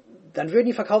 dann würden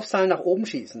die Verkaufszahlen nach oben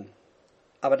schießen.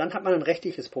 Aber dann hat man ein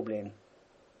rechtliches Problem.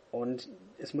 Und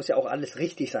es muss ja auch alles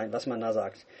richtig sein, was man da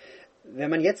sagt. Wenn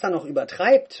man jetzt dann noch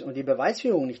übertreibt und die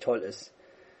Beweisführung nicht toll ist,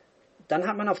 dann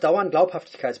hat man auf Dauer ein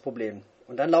Glaubhaftigkeitsproblem.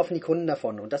 Und dann laufen die Kunden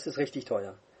davon und das ist richtig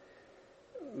teuer.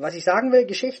 Was ich sagen will,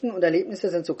 Geschichten und Erlebnisse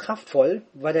sind so kraftvoll,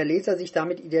 weil der Leser sich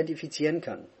damit identifizieren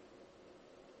kann.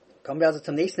 Kommen wir also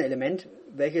zum nächsten Element,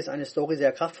 welches eine Story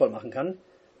sehr kraftvoll machen kann.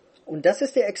 Und das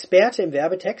ist der Experte im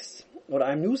Werbetext oder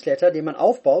einem Newsletter, den man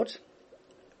aufbaut,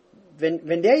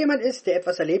 wenn der jemand ist, der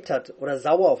etwas erlebt hat oder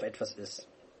sauer auf etwas ist.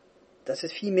 Das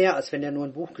ist viel mehr, als wenn der nur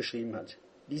ein Buch geschrieben hat.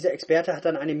 Dieser Experte hat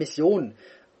dann eine Mission,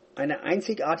 eine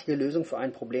einzigartige Lösung für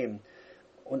ein Problem.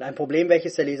 Und ein Problem,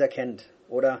 welches der Leser kennt.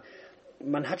 Oder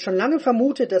man hat schon lange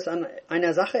vermutet, dass an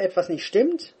einer Sache etwas nicht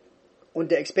stimmt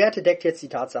und der Experte deckt jetzt die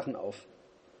Tatsachen auf.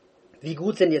 Wie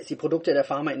gut sind jetzt die Produkte der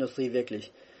Pharmaindustrie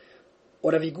wirklich?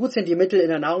 Oder wie gut sind die Mittel in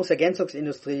der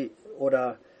Nahrungsergänzungsindustrie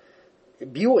oder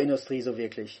Bioindustrie so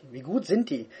wirklich? Wie gut sind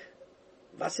die?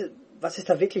 Was ist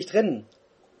da wirklich drin?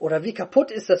 Oder wie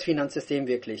kaputt ist das Finanzsystem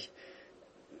wirklich?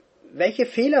 Welche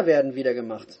Fehler werden wieder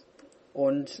gemacht?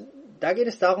 Und da geht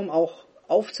es darum, auch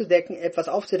etwas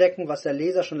aufzudecken, was der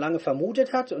Leser schon lange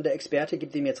vermutet hat und der Experte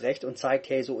gibt ihm jetzt recht und zeigt,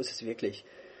 hey, so ist es wirklich.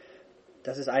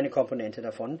 Das ist eine Komponente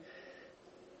davon.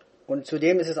 Und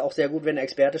zudem ist es auch sehr gut, wenn der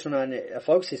Experte schon eine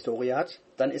Erfolgshistorie hat,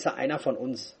 dann ist er einer von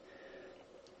uns.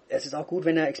 Es ist auch gut,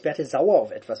 wenn der Experte sauer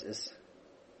auf etwas ist.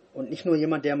 Und nicht nur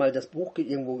jemand, der mal das Buch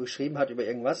irgendwo geschrieben hat über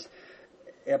irgendwas.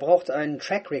 Er braucht einen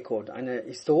Track Record, eine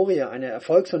Historie, eine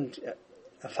Erfolgs- und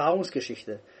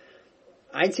Erfahrungsgeschichte.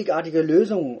 Einzigartige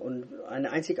Lösungen und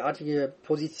eine einzigartige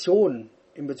Position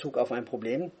in Bezug auf ein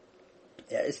Problem.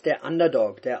 Er ist der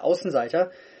Underdog, der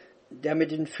Außenseiter, der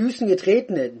mit den Füßen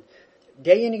getretene,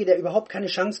 derjenige, der überhaupt keine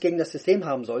Chance gegen das System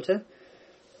haben sollte,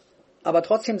 aber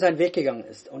trotzdem seinen Weg gegangen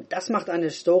ist. Und das macht eine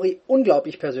Story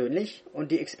unglaublich persönlich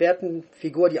und die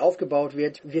Expertenfigur, die aufgebaut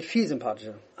wird, wird viel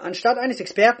sympathischer. Anstatt eines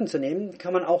Experten zu nehmen,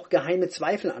 kann man auch geheime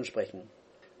Zweifel ansprechen.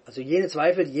 Also jene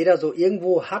Zweifel, die jeder so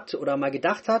irgendwo hat oder mal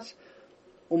gedacht hat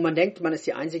und man denkt, man ist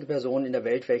die einzige Person in der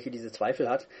Welt, welche diese Zweifel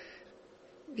hat.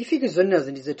 Wie viel gesünder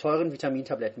sind diese teuren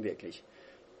Vitamintabletten wirklich?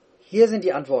 Hier sind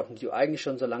die Antworten, die du eigentlich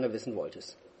schon so lange wissen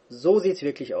wolltest. So sieht es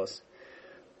wirklich aus.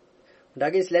 Und da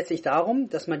geht es letztlich darum,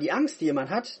 dass man die Angst, die man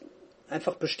hat,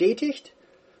 einfach bestätigt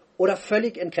oder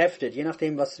völlig entkräftet, je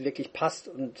nachdem, was wirklich passt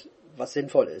und was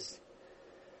sinnvoll ist.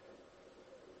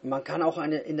 Man kann auch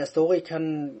in der Story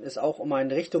kann es auch um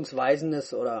ein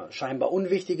richtungsweisendes oder scheinbar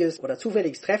unwichtiges oder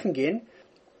zufälliges Treffen gehen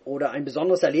oder ein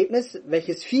besonderes Erlebnis,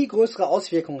 welches viel größere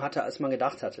Auswirkungen hatte, als man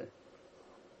gedacht hatte.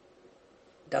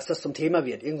 Dass das zum Thema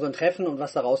wird, irgend so ein Treffen und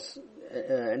was daraus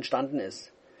entstanden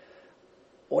ist.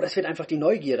 Oder es wird einfach die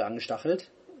Neugierde angestachelt,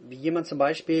 wie jemand zum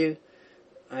Beispiel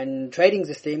ein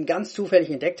Trading-System ganz zufällig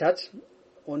entdeckt hat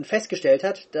und festgestellt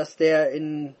hat, dass der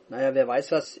in, wer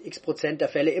weiß was, x% der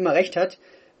Fälle immer recht hat,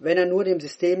 wenn er nur dem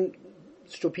System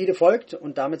stupide folgt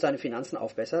und damit seine Finanzen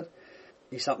aufbessert.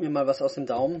 Ich sag mir mal was aus dem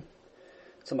Daumen.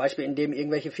 Zum Beispiel, indem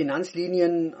irgendwelche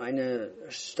Finanzlinien eine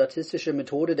statistische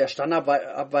Methode der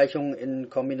Standardabweichung in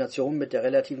Kombination mit der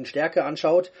relativen Stärke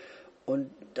anschaut.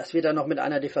 Und das wird dann noch mit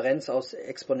einer Differenz aus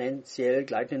exponentiell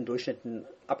gleitenden Durchschnitten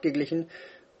abgeglichen.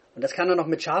 Und das kann dann noch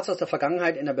mit Charts aus der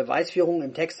Vergangenheit in der Beweisführung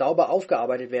im Text sauber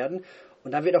aufgearbeitet werden.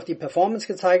 Und dann wird auch die Performance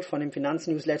gezeigt von dem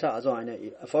Finanznewsletter, also eine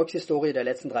Erfolgshistorie der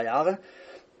letzten 3 Jahre.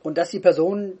 Und dass die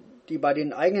Person, die bei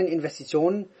den eigenen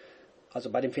Investitionen,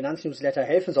 also bei dem Finanznewsletter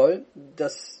helfen soll,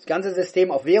 das ganze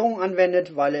System auf Währung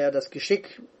anwendet, weil er das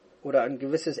Geschick oder ein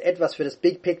gewisses Etwas für das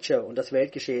Big Picture und das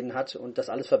Weltgeschehen hat und das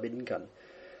alles verbinden kann.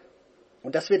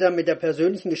 Und das wird dann mit der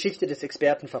persönlichen Geschichte des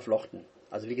Experten verflochten.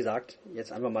 Also wie gesagt,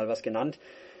 jetzt einfach mal was genannt.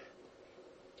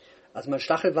 Also man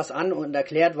stachelt was an und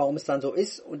erklärt, warum es dann so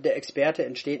ist und der Experte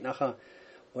entsteht nachher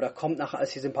oder kommt nachher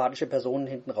als die sympathische Person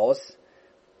hinten raus,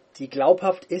 die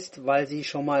glaubhaft ist, weil sie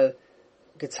schon mal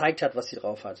gezeigt hat, was sie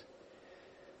drauf hat.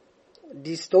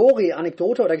 Die Story,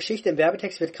 Anekdote oder Geschichte im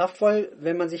Werbetext wird kraftvoll,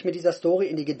 wenn man sich mit dieser Story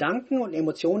in die Gedanken und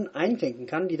Emotionen einklinken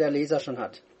kann, die der Leser schon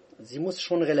hat. Sie muss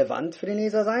schon relevant für den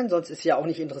Leser sein, sonst ist sie ja auch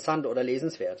nicht interessant oder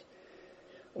lesenswert.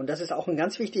 Und das ist auch ein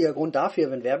ganz wichtiger Grund dafür,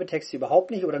 wenn Werbetexte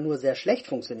überhaupt nicht oder nur sehr schlecht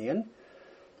funktionieren.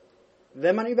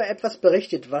 Wenn man über etwas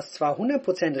berichtet, was zwar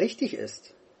 100% richtig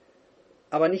ist,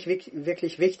 aber nicht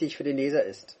wirklich wichtig für den Leser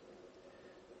ist.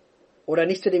 Oder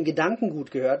nicht zu dem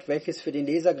Gedankengut gehört, welches für den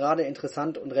Leser gerade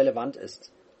interessant und relevant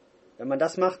ist. Wenn man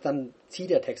das macht, dann zieht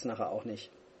der Text nachher auch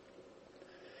nicht.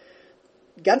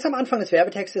 Ganz am Anfang des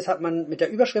Werbetextes hat man mit der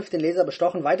Überschrift den Leser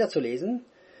bestochen, weiterzulesen.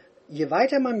 Je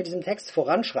weiter man mit diesem Text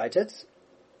voranschreitet,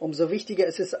 umso wichtiger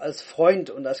ist es, als Freund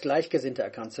und als Gleichgesinnter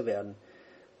erkannt zu werden.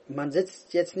 Man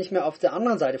sitzt jetzt nicht mehr auf der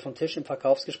anderen Seite vom Tisch im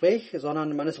Verkaufsgespräch,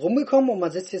 sondern man ist rumgekommen und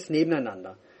man sitzt jetzt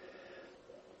nebeneinander.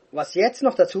 Was jetzt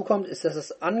noch dazu kommt, ist, dass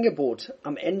das Angebot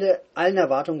am Ende allen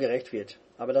Erwartungen gerecht wird.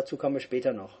 Aber dazu kommen wir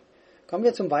später noch. Kommen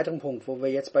wir zum weiteren Punkt, wo wir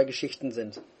jetzt bei Geschichten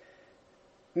sind.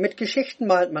 Mit Geschichten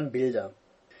malt man Bilder.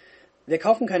 Wir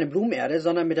kaufen keine Blumenerde,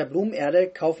 sondern mit der Blumenerde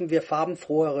kaufen wir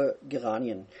farbenfrohere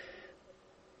Geranien.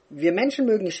 Wir Menschen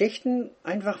mögen Geschichten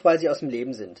einfach, weil sie aus dem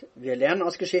Leben sind. Wir lernen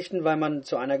aus Geschichten, weil man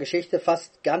zu einer Geschichte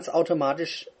fast ganz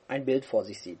automatisch ein Bild vor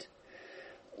sich sieht.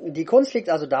 Die Kunst liegt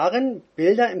also darin,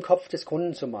 Bilder im Kopf des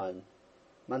Kunden zu malen.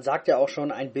 Man sagt ja auch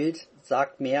schon, ein Bild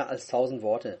sagt mehr als 1000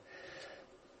 Worte.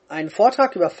 Ein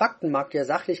Vortrag über Fakten mag ja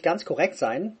sachlich ganz korrekt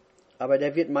sein, aber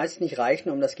der wird meist nicht reichen,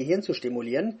 um das Gehirn zu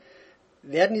stimulieren.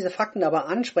 Werden diese Fakten aber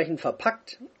ansprechend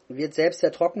verpackt, wird selbst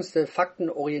der trockenste,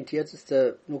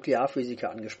 faktenorientierteste Nuklearphysiker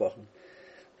angesprochen.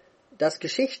 Dass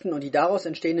Geschichten und die daraus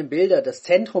entstehenden Bilder das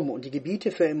Zentrum und die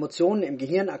Gebiete für Emotionen im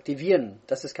Gehirn aktivieren,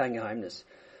 das ist kein Geheimnis.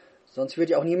 Sonst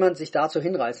würde ja auch niemand sich dazu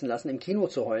hinreißen lassen, im Kino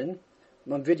zu heulen.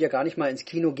 Man würde ja gar nicht mal ins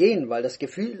Kino gehen, weil das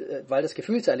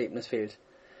Gefühlserlebnis fehlt.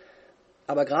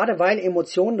 Aber gerade weil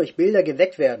Emotionen durch Bilder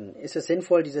geweckt werden, ist es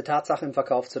sinnvoll, diese Tatsache im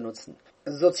Verkauf zu nutzen.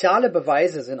 Soziale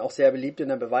Beweise sind auch sehr beliebt in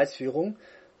der Beweisführung.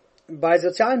 Bei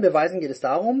sozialen Beweisen geht es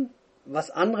darum, was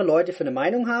andere Leute für eine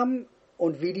Meinung haben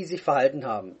und wie die sich verhalten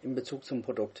haben in Bezug zum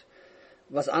Produkt.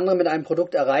 Was andere mit einem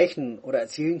Produkt erreichen oder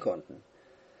erzielen konnten.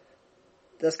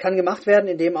 Das kann gemacht werden,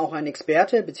 indem auch ein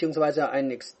Experte bzw.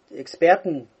 ein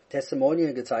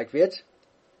Experten-Testimonial gezeigt wird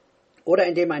oder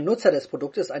indem ein Nutzer des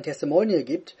Produktes ein Testimonial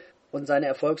gibt und seine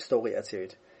Erfolgsstory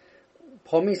erzählt.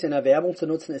 Promis in der Werbung zu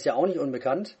nutzen ist ja auch nicht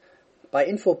unbekannt. Bei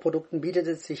Infoprodukten bietet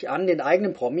es sich an, den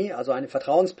eigenen Promi, also eine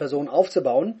Vertrauensperson,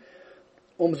 aufzubauen,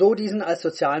 um so diesen als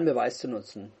sozialen Beweis zu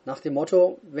nutzen. Nach dem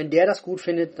Motto, wenn der das gut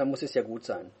findet, dann muss es ja gut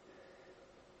sein.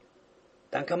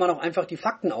 Dann kann man auch einfach die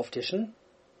Fakten auftischen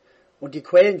und die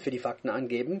Quellen für die Fakten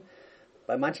angeben.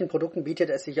 Bei manchen Produkten bietet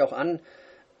es sich auch an,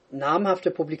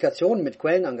 namhafte Publikationen mit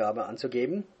Quellenangabe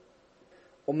anzugeben.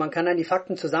 Und man kann dann die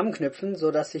Fakten zusammenknüpfen,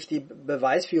 sodass sich die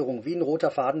Beweisführung wie ein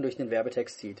roter Faden durch den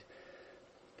Werbetext zieht.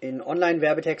 In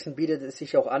Online-Werbetexten bietet es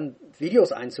sich auch an,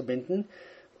 Videos einzubinden,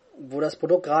 wo das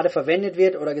Produkt gerade verwendet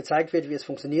wird oder gezeigt wird, wie es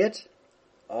funktioniert.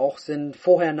 Auch sind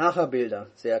Vorher-Nachher-Bilder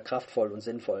sehr kraftvoll und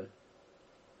sinnvoll.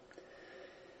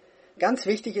 Ganz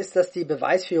wichtig ist, dass die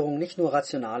Beweisführung nicht nur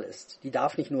rational ist. Die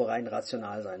darf nicht nur rein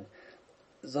rational sein.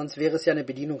 Sonst wäre es ja eine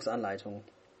Bedienungsanleitung.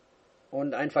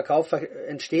 Und ein Verkauf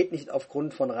entsteht nicht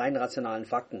aufgrund von rein rationalen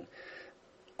Fakten.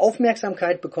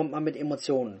 Aufmerksamkeit bekommt man mit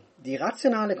Emotionen. Die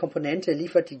rationale Komponente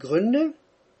liefert die Gründe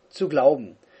zu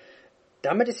glauben.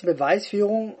 Damit ist die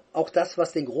Beweisführung auch das,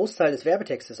 was den Großteil des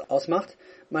Werbetextes ausmacht.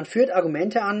 Man führt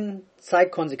Argumente an,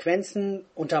 zeigt Konsequenzen,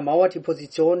 untermauert die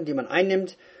Position, die man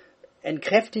einnimmt,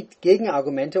 entkräftigt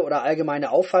Gegenargumente oder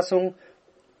allgemeine Auffassungen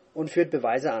und führt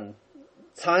Beweise an.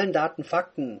 Zahlen, Daten,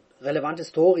 Fakten, relevante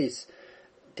Stories,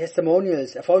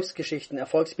 Testimonials, Erfolgsgeschichten,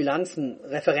 Erfolgsbilanzen,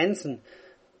 Referenzen,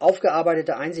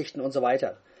 aufgearbeitete Einsichten und so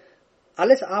weiter.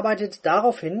 Alles arbeitet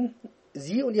darauf hin,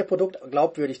 Sie und Ihr Produkt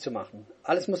glaubwürdig zu machen.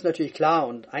 Alles muss natürlich klar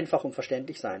und einfach und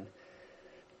verständlich sein.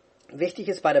 Wichtig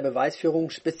ist bei der Beweisführung,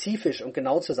 spezifisch und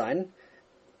genau zu sein.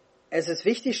 Es ist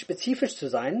wichtig, spezifisch zu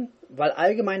sein, weil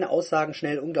allgemeine Aussagen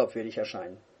schnell unglaubwürdig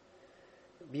erscheinen.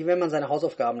 Wie wenn man seine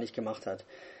Hausaufgaben nicht gemacht hat.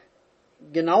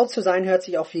 Genau zu sein hört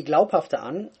sich auch viel glaubhafter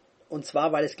an, und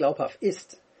zwar, weil es glaubhaft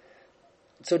ist.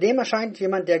 Zudem erscheint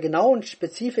jemand, der genau und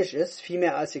spezifisch ist, viel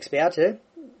mehr als Experte,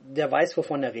 der weiß,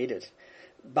 wovon er redet.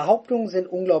 Behauptungen sind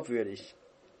unglaubwürdig.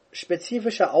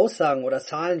 Spezifische Aussagen oder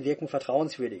Zahlen wirken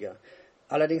vertrauenswürdiger.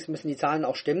 Allerdings müssen die Zahlen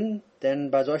auch stimmen,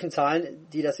 denn bei solchen Zahlen,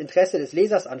 die das Interesse des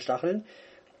Lesers anstacheln,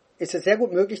 ist es sehr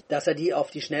gut möglich, dass er die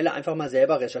auf die Schnelle einfach mal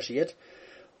selber recherchiert.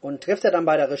 Und trifft er dann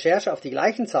bei der Recherche auf die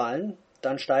gleichen Zahlen,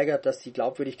 dann steigert das die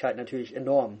Glaubwürdigkeit natürlich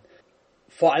enorm.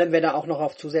 Vor allem, wenn er auch noch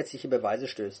auf zusätzliche Beweise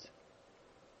stößt.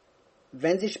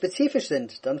 Wenn sie spezifisch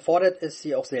sind, dann fordert es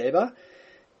sie auch selber.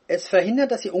 Es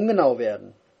verhindert, dass sie ungenau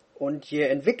werden. Und je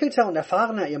entwickelter und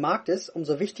erfahrener ihr Markt ist,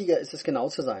 umso wichtiger ist es, genau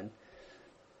zu sein.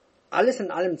 Alles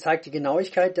in allem zeigt die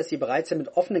Genauigkeit, dass sie bereit sind,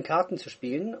 mit offenen Karten zu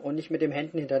spielen und nicht mit den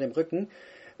Händen hinter dem Rücken.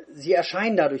 Sie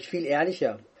erscheinen dadurch viel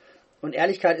ehrlicher. Und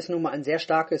Ehrlichkeit ist nun mal ein sehr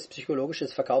starkes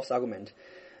psychologisches Verkaufsargument.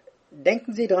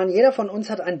 Denken Sie dran, jeder von uns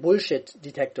hat einen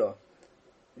Bullshit-Detektor.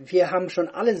 Wir haben schon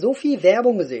alle so viel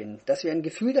Werbung gesehen, dass wir ein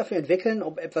Gefühl dafür entwickeln,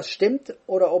 ob etwas stimmt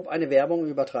oder ob eine Werbung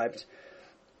übertreibt.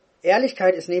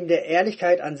 Ehrlichkeit ist neben der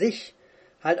Ehrlichkeit an sich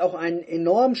halt auch ein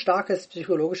enorm starkes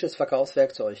psychologisches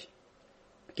Verkaufswerkzeug.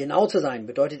 Genau zu sein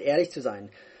bedeutet ehrlich zu sein.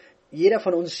 Jeder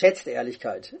von uns schätzt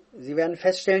Ehrlichkeit. Sie werden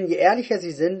feststellen, je ehrlicher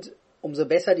Sie sind, umso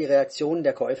besser die Reaktionen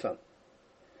der Käufer.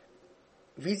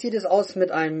 Wie sieht es aus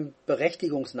mit einem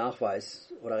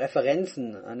Berechtigungsnachweis oder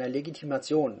Referenzen, einer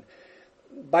Legitimation?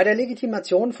 Bei der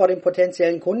Legitimation vor dem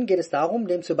potenziellen Kunden geht es darum,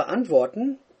 dem zu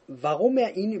beantworten, warum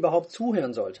er Ihnen überhaupt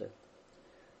zuhören sollte.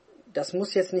 Das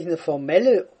muss jetzt nicht eine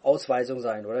formelle Ausweisung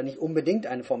sein oder nicht unbedingt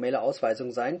eine formelle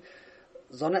Ausweisung sein,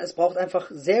 sondern es braucht einfach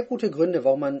sehr gute Gründe,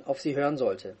 warum man auf Sie hören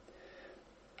sollte.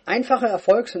 Einfache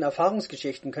Erfolgs- und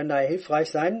Erfahrungsgeschichten können daher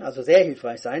hilfreich sein, also sehr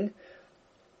hilfreich sein.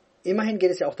 Immerhin geht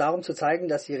es ja auch darum zu zeigen,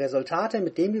 dass die Resultate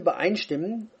mit dem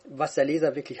übereinstimmen, was der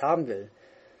Leser wirklich haben will.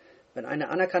 Wenn eine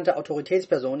anerkannte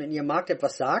Autoritätsperson in ihrem Markt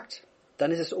etwas sagt,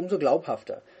 dann ist es umso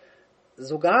glaubhafter.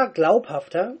 Sogar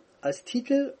glaubhafter als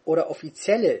Titel oder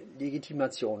offizielle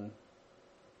Legitimationen.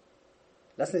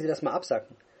 Lassen Sie das mal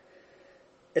absacken.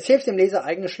 Es hilft dem Leser,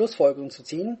 eigene Schlussfolgerungen zu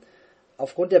ziehen,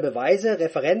 aufgrund der Beweise,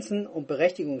 Referenzen und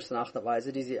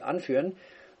Berechtigungsnachweise, die Sie anführen.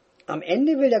 Am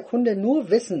Ende will der Kunde nur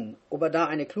wissen, ob er da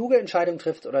eine kluge Entscheidung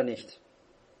trifft oder nicht.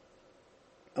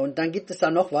 Und dann gibt es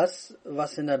da noch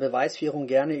was in der Beweisführung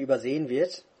gerne übersehen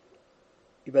wird.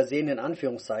 Übersehen in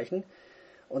Anführungszeichen.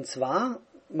 Und zwar,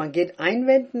 man geht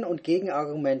Einwänden und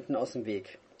Gegenargumenten aus dem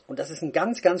Weg. Und das ist ein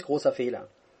ganz, ganz großer Fehler.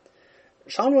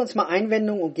 Schauen wir uns mal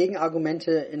Einwendungen und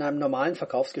Gegenargumente in einem normalen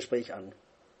Verkaufsgespräch an.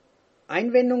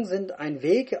 Einwendungen sind ein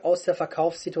Weg aus der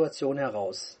Verkaufssituation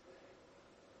heraus.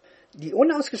 Die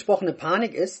unausgesprochene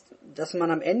Panik ist, dass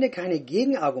man am Ende keine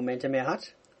Gegenargumente mehr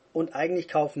hat und eigentlich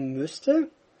kaufen müsste,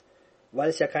 weil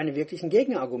es ja keine wirklichen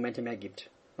Gegenargumente mehr gibt.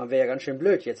 Man wäre ja ganz schön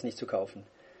blöd, jetzt nicht zu kaufen.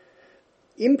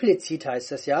 Implizit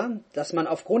heißt es ja, dass man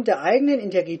aufgrund der eigenen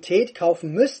Integrität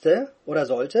kaufen müsste oder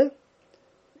sollte,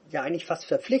 ja eigentlich fast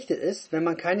verpflichtet ist, wenn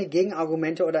man keine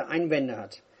Gegenargumente oder Einwände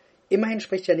hat. Immerhin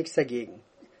spricht ja nichts dagegen.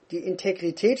 Die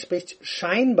Integrität spricht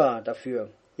scheinbar dafür,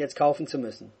 jetzt kaufen zu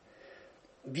müssen.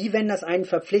 Wie wenn das einen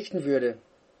verpflichten würde,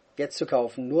 jetzt zu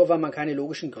kaufen, nur weil man keine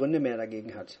logischen Gründe mehr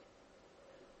dagegen hat.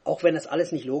 Auch wenn das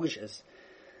alles nicht logisch ist.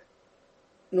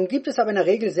 Nun gibt es aber in der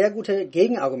Regel sehr gute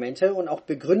Gegenargumente und auch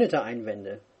begründete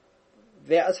Einwände.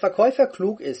 Wer als Verkäufer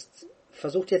klug ist,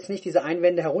 versucht jetzt nicht diese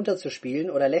Einwände herunterzuspielen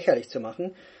oder lächerlich zu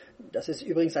machen. Das ist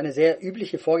übrigens eine sehr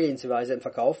übliche Vorgehensweise im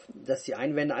Verkauf, dass die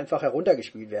Einwände einfach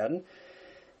heruntergespielt werden.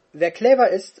 Wer clever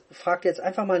ist, fragt jetzt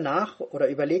einfach mal nach oder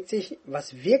überlegt sich,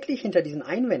 was wirklich hinter diesen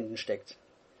Einwänden steckt.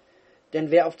 Denn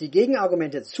wer auf die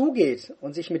Gegenargumente zugeht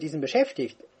und sich mit diesen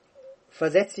beschäftigt,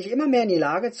 versetzt sich immer mehr in die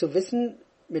Lage zu wissen,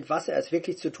 mit was er es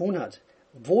wirklich zu tun hat,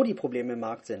 wo die Probleme im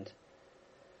Markt sind.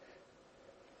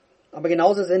 Aber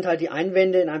genauso sind halt die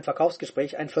Einwände in einem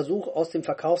Verkaufsgespräch ein Versuch, aus dem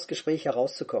Verkaufsgespräch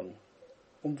herauszukommen.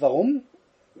 Und warum?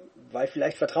 Weil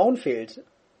vielleicht Vertrauen fehlt.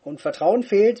 Und Vertrauen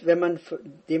fehlt, wenn man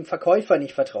dem Verkäufer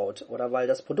nicht vertraut oder weil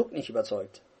das Produkt nicht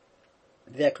überzeugt.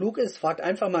 Wer klug ist, fragt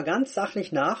einfach mal ganz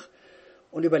sachlich nach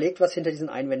und überlegt, was hinter diesen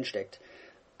Einwänden steckt.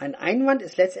 Ein Einwand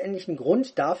ist letztendlich ein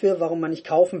Grund dafür, warum man nicht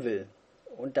kaufen will.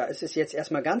 Und da ist es jetzt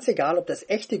erstmal ganz egal, ob das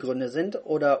echte Gründe sind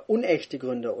oder unechte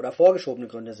Gründe oder vorgeschobene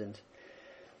Gründe sind.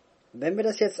 Wenn wir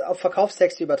das jetzt auf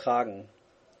Verkaufstexte übertragen,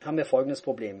 haben wir folgendes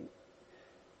Problem.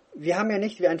 Wir haben ja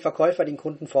nicht wie ein Verkäufer den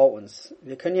Kunden vor uns.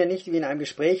 Wir können ja nicht wie in einem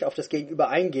Gespräch auf das Gegenüber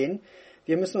eingehen.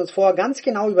 Wir müssen uns vorher ganz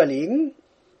genau überlegen,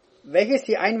 welches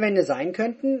die Einwände sein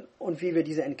könnten und wie wir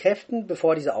diese entkräften,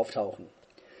 bevor diese auftauchen.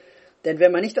 Denn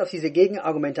wenn man nicht auf diese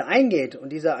Gegenargumente eingeht und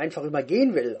diese einfach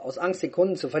übergehen will, aus Angst, den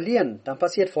Kunden zu verlieren, dann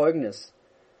passiert Folgendes.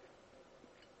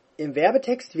 Im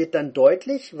Werbetext wird dann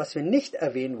deutlich, was wir nicht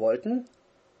erwähnen wollten,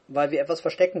 weil wir etwas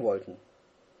verstecken wollten.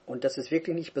 Und das ist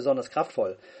wirklich nicht besonders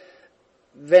kraftvoll.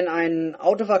 Wenn ein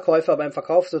Autoverkäufer beim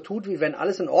Verkauf so tut, wie wenn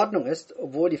alles in Ordnung ist,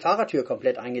 obwohl die Fahrertür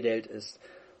komplett eingedellt ist,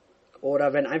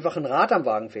 oder wenn einfach ein Rad am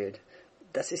Wagen fehlt,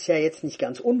 das ist ja jetzt nicht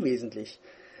ganz unwesentlich.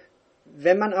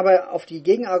 Wenn man aber auf die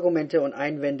Gegenargumente und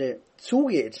Einwände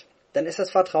zugeht, dann ist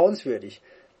das vertrauenswürdig.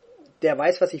 Der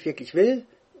weiß, was ich wirklich will,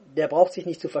 der braucht sich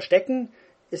nicht zu verstecken,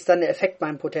 ist dann der Effekt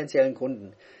beim potenziellen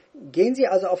Kunden. Gehen Sie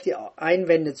also auf die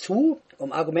Einwände zu,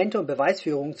 um Argumente und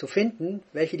Beweisführungen zu finden,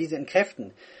 welche diese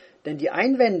entkräften. Denn die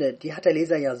Einwände, die hat der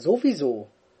Leser ja sowieso,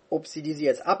 ob Sie diese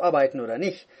jetzt abarbeiten oder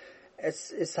nicht.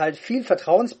 Es ist halt viel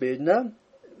vertrauensbildender,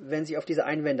 wenn Sie auf diese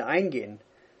Einwände eingehen.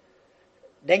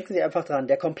 Denken Sie einfach dran,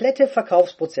 der komplette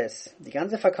Verkaufsprozess, die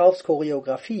ganze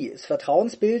Verkaufschoreografie ist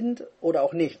vertrauensbildend oder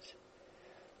auch nicht.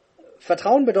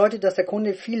 Vertrauen bedeutet, dass der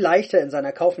Kunde viel leichter in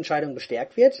seiner Kaufentscheidung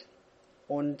bestärkt wird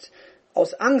und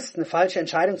aus Angst, eine falsche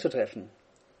Entscheidung zu treffen,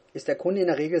 ist der Kunde in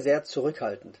der Regel sehr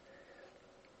zurückhaltend.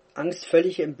 Angst,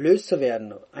 völlig entblößt zu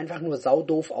werden, einfach nur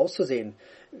saudoof auszusehen,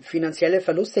 finanzielle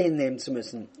Verluste hinnehmen zu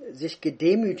müssen, sich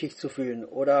gedemütigt zu fühlen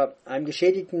oder einem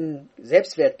geschädigten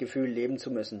Selbstwertgefühl leben zu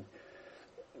müssen.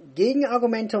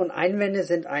 Gegenargumente und Einwände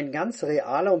sind ein ganz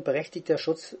realer und berechtigter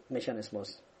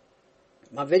Schutzmechanismus.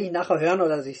 Man will nicht nachher hören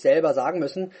oder sich selber sagen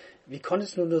müssen, wie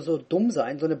konntest du nur so dumm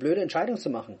sein, so eine blöde Entscheidung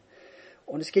zu machen.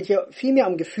 Und es geht hier viel mehr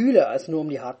um Gefühle als nur um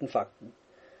die harten Fakten.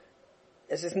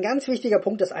 Es ist ein ganz wichtiger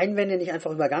Punkt, dass Einwände nicht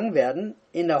einfach übergangen werden,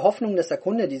 in der Hoffnung, dass der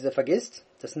Kunde diese vergisst.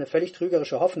 Das ist eine völlig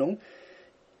trügerische Hoffnung.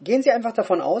 Gehen Sie einfach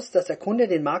davon aus, dass der Kunde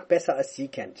den Markt besser als Sie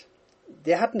kennt.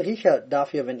 Der hat einen Riecher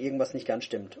dafür, wenn irgendwas nicht ganz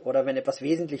stimmt oder wenn etwas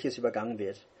Wesentliches übergangen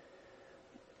wird.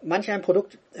 Manch ein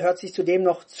Produkt hört sich zudem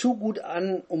noch zu gut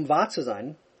an, um wahr zu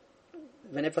sein.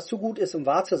 Wenn etwas zu gut ist, um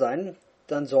wahr zu sein,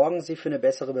 dann sorgen Sie für eine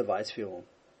bessere Beweisführung.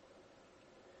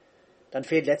 Dann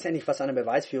fehlt letztendlich was an der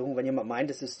Beweisführung, wenn jemand meint,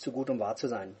 es ist zu gut, um wahr zu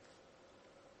sein.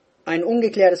 Ein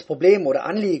ungeklärtes Problem oder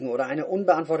Anliegen oder eine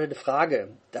unbeantwortete Frage,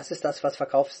 das ist das, was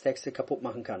Verkaufstexte kaputt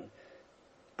machen kann.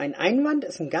 Ein Einwand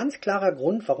ist ein ganz klarer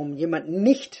Grund, warum jemand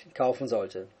nicht kaufen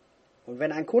sollte. Und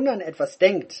wenn ein Kunde an etwas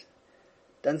denkt,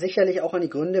 dann sicherlich auch an die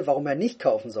Gründe, warum er nicht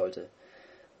kaufen sollte.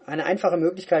 Eine einfache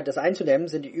Möglichkeit, das einzudämmen,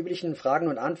 sind die üblichen Fragen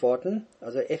und Antworten,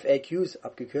 also FAQs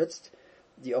abgekürzt,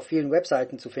 die auf vielen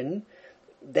Webseiten zu finden.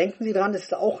 Denken Sie dran, das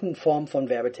ist auch eine Form von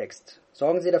Werbetext.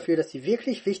 Sorgen Sie dafür, dass die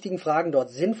wirklich wichtigen Fragen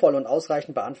dort sinnvoll und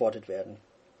ausreichend beantwortet werden.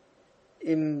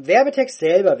 Im Werbetext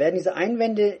selber werden diese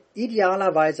Einwände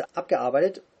idealerweise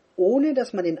abgearbeitet, ohne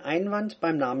dass man den Einwand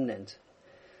beim Namen nennt.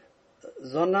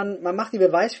 Sondern man macht die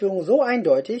Beweisführung so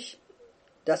eindeutig,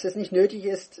 dass es nicht nötig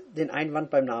ist, den Einwand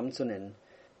beim Namen zu nennen.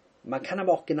 Man kann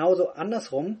aber auch genauso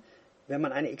andersrum, wenn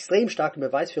man eine extrem starke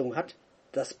Beweisführung hat,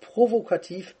 das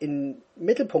provokativ in den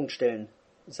Mittelpunkt stellen.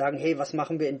 Sagen, hey, was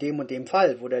machen wir in dem und dem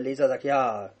Fall, wo der Leser sagt,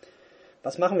 ja,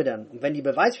 was machen wir dann? Und wenn die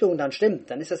Beweisführung dann stimmt,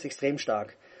 dann ist das extrem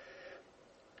stark.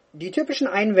 Die typischen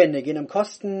Einwände gehen um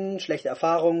Kosten, schlechte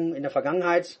Erfahrungen in der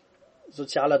Vergangenheit,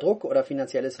 sozialer Druck oder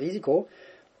finanzielles Risiko.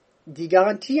 Die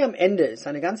Garantie am Ende ist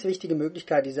eine ganz wichtige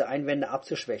Möglichkeit, diese Einwände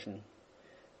abzuschwächen.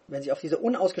 Wenn Sie auf diese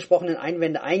unausgesprochenen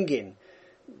Einwände eingehen,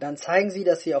 dann zeigen Sie,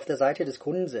 dass Sie auf der Seite des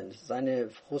Kunden sind, seine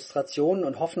Frustrationen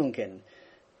und Hoffnungen kennen.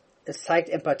 Es zeigt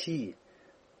Empathie.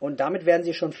 Und damit werden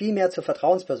Sie schon viel mehr zur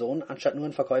Vertrauensperson, anstatt nur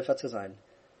ein Verkäufer zu sein.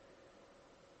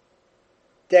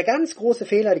 Der ganz große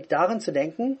Fehler liegt darin zu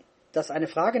denken, dass eine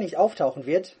Frage nicht auftauchen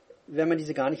wird, wenn man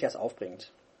diese gar nicht erst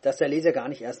aufbringt. Dass der Leser gar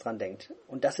nicht erst dran denkt.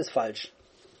 Und das ist falsch.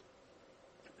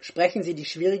 Sprechen Sie die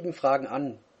schwierigen Fragen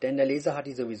an, denn der Leser hat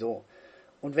die sowieso.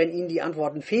 Und wenn Ihnen die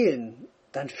Antworten fehlen,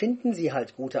 dann finden Sie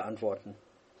halt gute Antworten.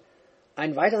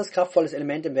 Ein weiteres kraftvolles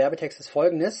Element im Werbetext ist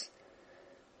folgendes: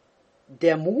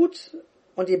 der Mut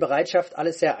und die Bereitschaft,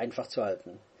 alles sehr einfach zu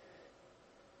halten.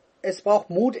 Es braucht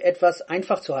Mut, etwas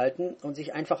einfach zu halten und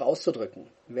sich einfach auszudrücken.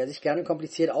 Wer sich gerne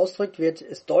kompliziert ausdrückt, wird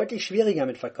es deutlich schwieriger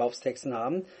mit Verkaufstexten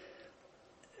haben.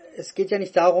 Es geht ja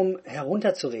nicht darum,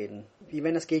 herunterzureden, wie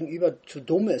wenn das Gegenüber zu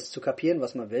dumm ist, zu kapieren,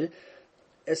 was man will.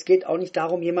 Es geht auch nicht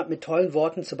darum, jemand mit tollen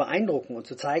Worten zu beeindrucken und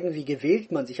zu zeigen, wie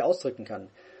gewählt man sich ausdrücken kann.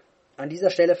 An dieser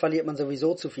Stelle verliert man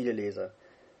sowieso zu viele Leser.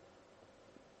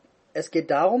 Es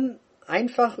geht darum,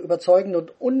 einfach, überzeugend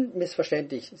und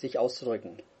unmissverständlich sich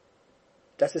auszudrücken.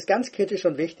 Das ist ganz kritisch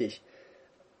und wichtig.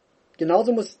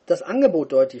 Genauso muss das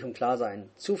Angebot deutlich und klar sein.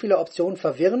 Zu viele Optionen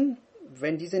verwirren,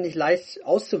 wenn diese nicht leicht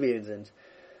auszuwählen sind.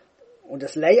 Und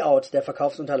das Layout der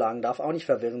Verkaufsunterlagen darf auch nicht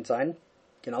verwirrend sein.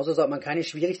 Genauso sollte man keine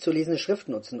schwierig zu lesende Schrift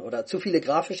nutzen oder zu viele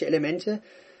grafische Elemente,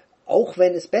 auch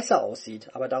wenn es besser aussieht,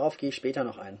 aber darauf gehe ich später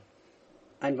noch ein.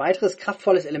 Ein weiteres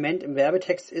kraftvolles Element im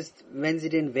Werbetext ist, wenn Sie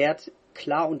den Wert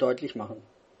klar und deutlich machen.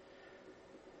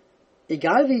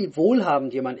 Egal wie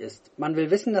wohlhabend jemand ist, man will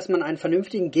wissen, dass man einen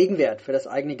vernünftigen Gegenwert für das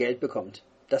eigene Geld bekommt,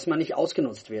 dass man nicht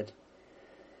ausgenutzt wird.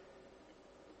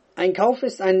 Ein Kauf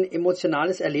ist ein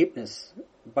emotionales Erlebnis,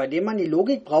 bei dem man die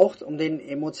Logik braucht, um den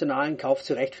emotionalen Kauf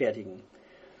zu rechtfertigen.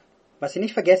 Was Sie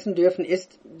nicht vergessen dürfen,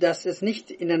 ist, dass es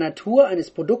nicht in der Natur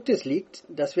eines Produktes liegt,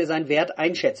 dass wir seinen Wert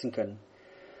einschätzen können.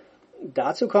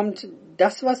 Dazu kommt,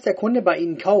 das, was der Kunde bei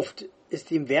Ihnen kauft,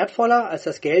 ist ihm wertvoller als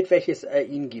das Geld, welches er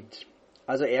Ihnen gibt.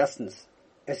 Also erstens,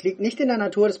 es liegt nicht in der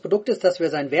Natur des Produktes, dass wir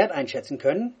seinen Wert einschätzen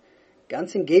können,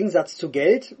 ganz im Gegensatz zu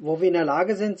Geld, wo wir in der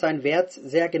Lage sind, seinen Wert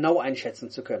sehr genau einschätzen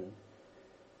zu können.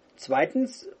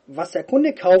 Zweitens, was der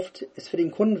Kunde kauft, ist für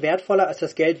den Kunden wertvoller als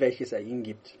das Geld, welches er Ihnen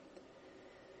gibt.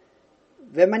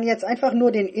 Wenn man jetzt einfach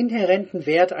nur den inhärenten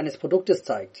Wert eines Produktes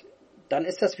zeigt, dann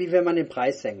ist das wie wenn man den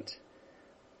Preis senkt.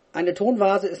 Eine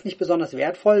Tonvase ist nicht besonders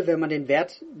wertvoll, wenn man den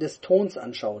Wert des Tons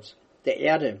anschaut, der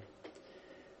Erde.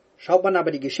 Schaut man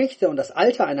aber die Geschichte und das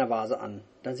Alter einer Vase an,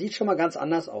 dann sieht es schon mal ganz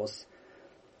anders aus.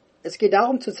 Es geht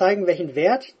darum zu zeigen, welchen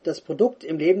Wert das Produkt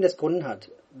im Leben des Kunden hat,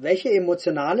 welche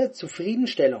emotionale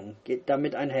Zufriedenstellung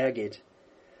damit einhergeht.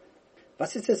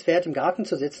 Was ist es wert, im Garten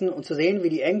zu sitzen und zu sehen, wie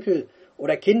die Enkel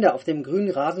oder Kinder auf dem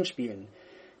grünen Rasen spielen?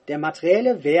 Der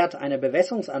materielle Wert einer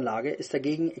Bewässerungsanlage ist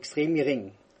dagegen extrem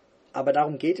gering. Aber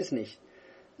darum geht es nicht,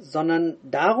 sondern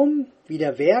darum, wie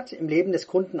der Wert im Leben des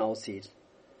Kunden aussieht.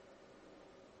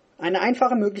 Eine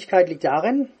einfache Möglichkeit liegt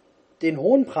darin, den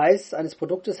hohen Preis eines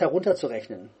Produktes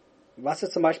herunterzurechnen, was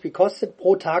es zum Beispiel kostet,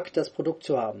 pro Tag das Produkt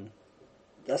zu haben.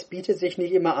 Das bietet sich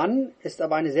nicht immer an, ist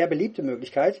aber eine sehr beliebte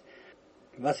Möglichkeit.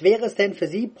 Was wäre es denn für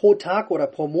Sie pro Tag oder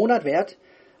pro Monat wert,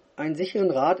 einen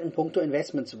sicheren Rat in puncto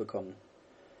Investment zu bekommen?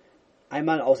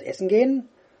 Einmal aus Essen gehen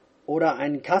oder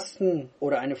einen Kasten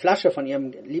oder eine Flasche von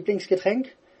Ihrem Lieblingsgetränk?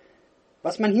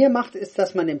 Was man hier macht, ist,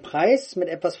 dass man den Preis mit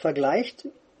etwas vergleicht,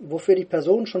 wofür die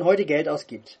Person schon heute Geld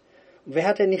ausgibt. Und wer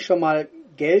hat denn nicht schon mal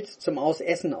Geld zum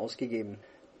Ausessen ausgegeben?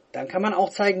 Dann kann man auch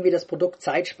zeigen, wie das Produkt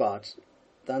Zeit spart.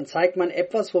 Dann zeigt man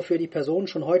etwas, wofür die Person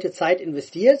schon heute Zeit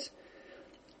investiert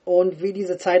und wie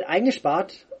diese Zeit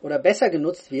eingespart oder besser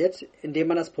genutzt wird, indem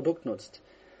man das Produkt nutzt.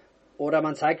 Oder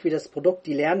man zeigt, wie das Produkt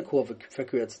die Lernkurve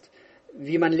verkürzt,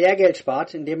 wie man Lehrgeld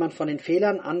spart, indem man von den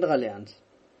Fehlern anderer lernt.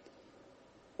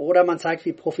 Oder man zeigt,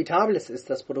 wie profitabel es ist,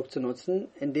 das Produkt zu nutzen,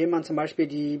 indem man zum Beispiel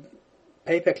die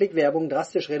Pay-per-Click-Werbung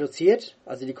drastisch reduziert,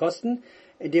 also die Kosten,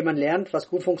 indem man lernt, was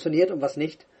gut funktioniert und was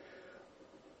nicht.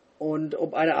 Und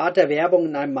ob eine Art der Werbung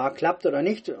in einem Markt klappt oder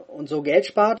nicht und so Geld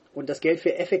spart und das Geld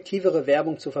für effektivere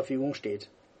Werbung zur Verfügung steht.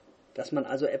 Dass man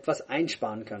also etwas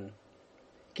einsparen kann.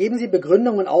 Geben Sie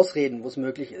Begründungen und Ausreden, wo es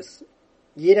möglich ist.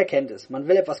 Jeder kennt es. Man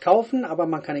will etwas kaufen, aber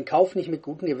man kann den Kauf nicht mit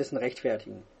gutem Gewissen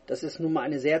rechtfertigen. Das ist nun mal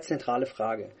eine sehr zentrale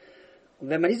Frage. Und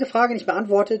wenn man diese Frage nicht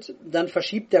beantwortet, dann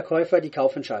verschiebt der Käufer die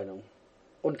Kaufentscheidung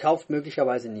und kauft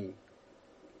möglicherweise nie.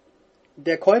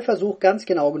 Der Käufer sucht ganz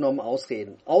genau genommen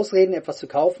Ausreden. Ausreden, etwas zu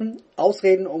kaufen,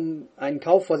 Ausreden, um einen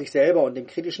Kauf vor sich selber und dem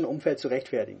kritischen Umfeld zu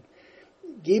rechtfertigen.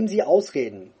 Geben Sie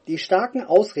Ausreden. Die starken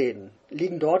Ausreden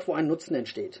liegen dort, wo ein Nutzen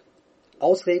entsteht.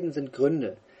 Ausreden sind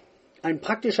Gründe. Ein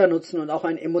praktischer Nutzen und auch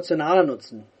ein emotionaler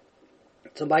Nutzen.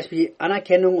 Zum Beispiel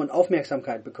Anerkennung und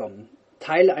Aufmerksamkeit bekommen,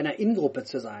 Teil einer In-Gruppe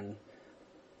zu sein,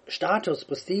 Status,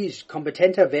 Prestige,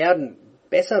 kompetenter werden,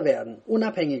 besser werden,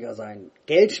 unabhängiger sein,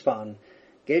 Geld sparen,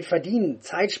 Geld verdienen,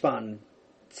 Zeit sparen,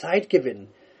 Zeit gewinnen,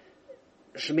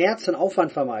 Schmerz und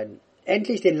Aufwand vermeiden,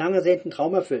 endlich den lang ersehnten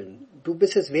Traum erfüllen, du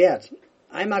bist es wert,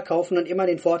 einmal kaufen und immer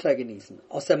den Vorteil genießen,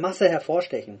 aus der Masse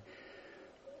hervorstechen.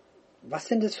 Was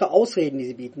sind es für Ausreden, die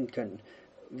Sie bieten können?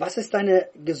 Was ist deine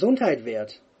Gesundheit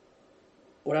wert?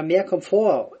 Oder mehr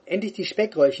Komfort, endlich die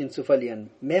Speckröllchen zu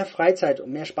verlieren, mehr Freizeit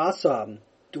und mehr Spaß zu haben.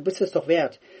 Du bist es doch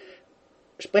wert.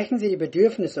 Sprechen Sie die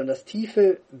Bedürfnisse und das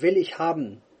tiefe Will ich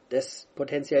haben des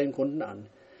potenziellen Kunden an.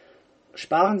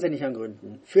 Sparen Sie nicht an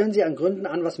Gründen. Führen Sie an Gründen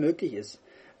an, was möglich ist.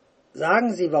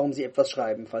 Sagen Sie, warum Sie etwas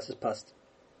schreiben, falls es passt.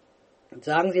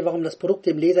 Sagen Sie, warum das Produkt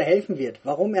dem Leser helfen wird,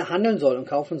 warum er handeln soll und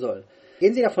kaufen soll.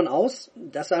 Gehen Sie davon aus,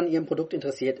 dass er an Ihrem Produkt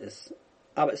interessiert ist.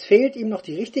 Aber es fehlt ihm noch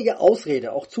die richtige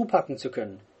Ausrede, auch zupacken zu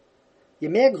können. Je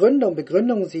mehr Gründe und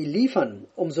Begründungen Sie liefern,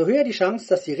 umso höher die Chance,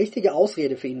 dass die richtige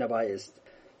Ausrede für ihn dabei ist.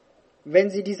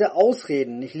 Wenn Sie diese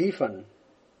Ausreden nicht liefern,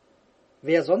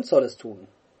 wer sonst soll es tun?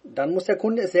 Dann muss der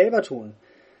Kunde es selber tun.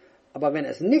 Aber wenn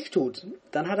er es nicht tut,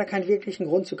 dann hat er keinen wirklichen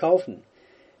Grund zu kaufen.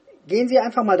 Gehen Sie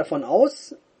einfach mal davon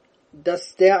aus,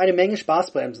 dass der eine Menge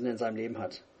Spaßbremsen in seinem Leben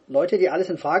hat. Leute, die alles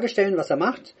in Frage stellen, was er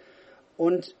macht.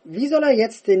 Und wie soll er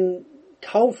jetzt den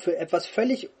Kauf für etwas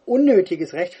völlig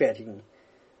Unnötiges rechtfertigen,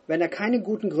 wenn er keine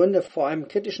guten Gründe vor einem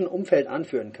kritischen Umfeld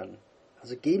anführen kann?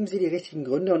 Also geben Sie die richtigen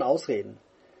Gründe und Ausreden.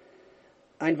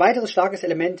 Ein weiteres starkes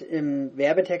Element im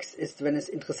Werbetext ist, wenn es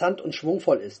interessant und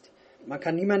schwungvoll ist. Man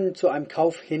kann niemanden zu einem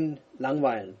Kauf hin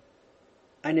langweilen.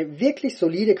 Eine wirklich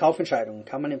solide Kaufentscheidung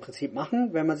kann man im Prinzip machen,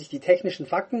 wenn man sich die technischen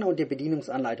Fakten und die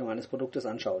Bedienungsanleitung eines Produktes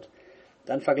anschaut.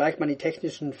 Dann vergleicht man die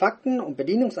technischen Fakten und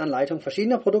Bedienungsanleitung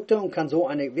verschiedener Produkte und kann so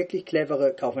eine wirklich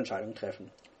clevere Kaufentscheidung treffen.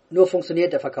 Nur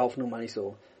funktioniert der Verkauf nun mal nicht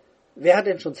so. Wer hat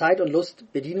denn schon Zeit und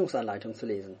Lust, Bedienungsanleitung zu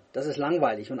lesen? Das ist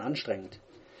langweilig und anstrengend.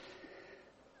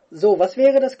 So, was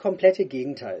wäre das komplette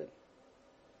Gegenteil?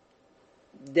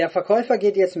 Der Verkäufer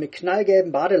geht jetzt mit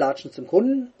knallgelben Badelatschen zum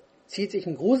Kunden, zieht sich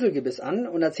ein Gruselgebiss an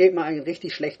und erzählt mal einen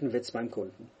richtig schlechten Witz beim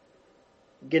Kunden.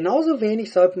 Genauso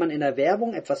wenig sollte man in der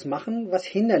Werbung etwas machen, was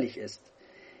hinderlich ist.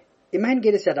 Immerhin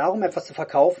geht es ja darum, etwas zu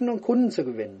verkaufen und Kunden zu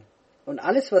gewinnen. Und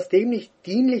alles, was dem nicht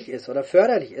dienlich ist oder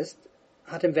förderlich ist,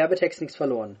 hat im Werbetext nichts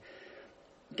verloren.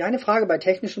 Keine Frage, bei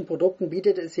technischen Produkten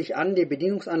bietet es sich an, die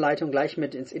Bedienungsanleitung gleich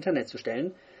mit ins Internet zu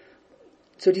stellen.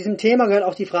 Zu diesem Thema gehört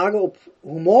auch die Frage, ob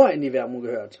Humor in die Werbung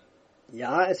gehört.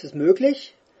 Ja, es ist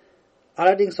möglich.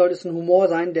 Allerdings sollte es ein Humor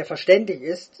sein, der verständlich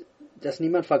ist, dass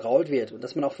niemand vergrault wird und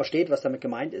dass man auch versteht, was damit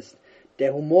gemeint ist.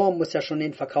 Der Humor muss ja schon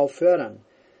den Verkauf fördern.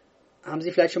 Haben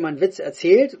Sie vielleicht schon mal einen Witz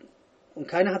erzählt und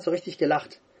keiner hat so richtig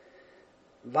gelacht?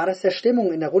 War das der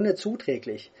Stimmung in der Runde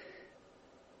zuträglich?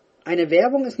 Eine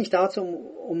Werbung ist nicht dazu,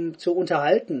 um zu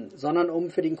unterhalten, sondern um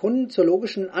für den Kunden zur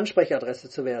logischen Ansprechadresse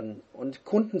zu werden und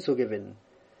Kunden zu gewinnen.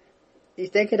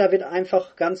 Ich denke, da wird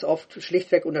einfach ganz oft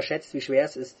schlichtweg unterschätzt, wie schwer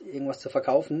es ist, irgendwas zu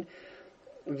verkaufen.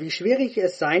 Wie schwierig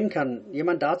es sein kann,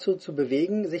 jemand dazu zu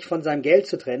bewegen, sich von seinem Geld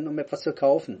zu trennen, um etwas zu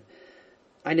kaufen.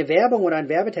 Eine Werbung oder ein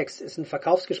Werbetext ist ein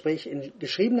Verkaufsgespräch in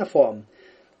geschriebener Form.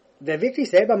 Wer wirklich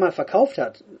selber mal verkauft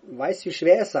hat, weiß, wie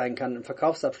schwer es sein kann, einen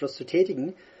Verkaufsabschluss zu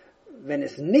tätigen. Wenn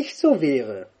es nicht so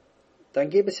wäre,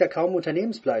 dann gäbe es ja kaum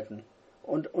Unternehmenspleiten.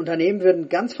 Und Unternehmen würden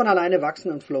ganz von alleine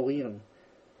wachsen und florieren.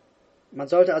 Man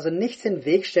sollte also nichts in den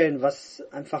Weg stellen, was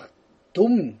einfach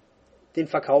dumm den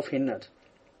Verkauf hindert.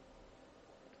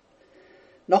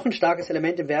 Noch ein starkes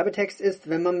Element im Werbetext ist,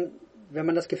 wenn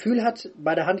man das Gefühl hat,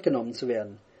 bei der Hand genommen zu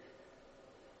werden.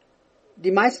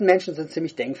 Die meisten Menschen sind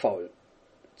ziemlich denkfaul.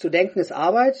 Zu denken ist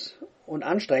Arbeit und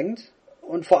anstrengend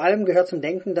und vor allem gehört zum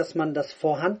Denken, dass man das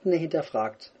Vorhandene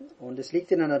hinterfragt. Und es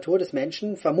liegt in der Natur des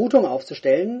Menschen, Vermutungen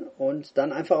aufzustellen und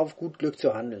dann einfach auf gut Glück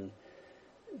zu handeln.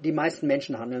 Die meisten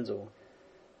Menschen handeln so.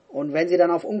 Und wenn sie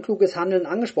dann auf unkluges Handeln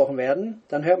angesprochen werden,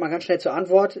 dann hört man ganz schnell zur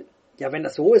Antwort, ja, wenn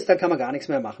das so ist, dann kann man gar nichts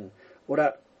mehr machen.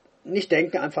 Oder nicht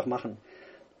denken, einfach machen.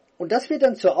 Und das wird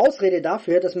dann zur Ausrede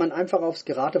dafür, dass man einfach aufs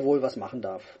Geratewohl was machen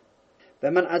darf.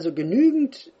 Wenn man also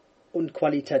genügend und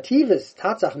qualitatives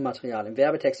Tatsachenmaterial im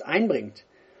Werbetext einbringt,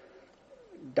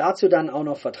 dazu dann auch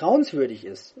noch vertrauenswürdig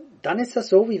ist, dann ist das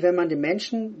so, wie wenn man den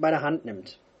Menschen bei der Hand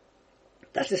nimmt.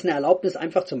 Das ist eine Erlaubnis,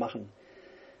 einfach zu machen.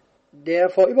 Der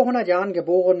vor über 100 Jahren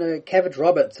geborene Kevin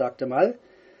Roberts sagte mal,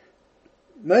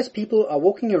 "Most people are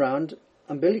walking around,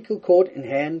 umbilical cord in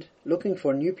hand, looking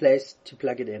for a new place to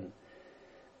plug it in."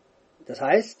 Das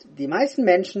heißt, die meisten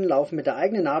Menschen laufen mit der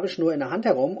eigenen Nabelschnur in der Hand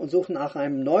herum und suchen nach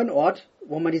einem neuen Ort,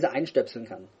 wo man diese einstöpseln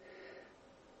kann.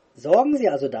 Sorgen Sie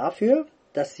also dafür,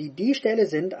 dass Sie die Stelle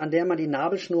sind, an der man die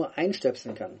Nabelschnur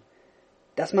einstöpseln kann.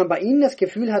 Dass man bei Ihnen das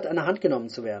Gefühl hat, an der Hand genommen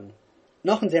zu werden.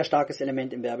 Noch ein sehr starkes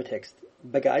Element im Werbetext.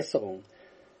 Begeisterung.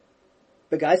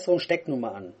 Begeisterung steckt nun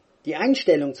mal an. Die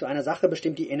Einstellung zu einer Sache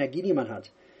bestimmt die Energie, die man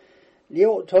hat.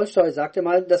 Leo Tolstoi sagte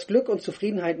mal, dass Glück und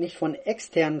Zufriedenheit nicht von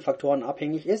externen Faktoren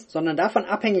abhängig ist, sondern davon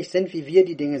abhängig sind, wie wir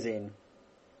die Dinge sehen.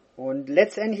 Und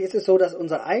letztendlich ist es so, dass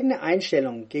unsere eigene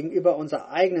Einstellung gegenüber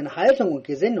unserer eigenen Haltung und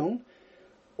Gesinnung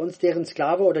uns deren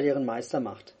Sklave oder deren Meister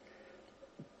macht.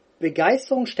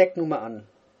 Begeisterung steckt nun mal an.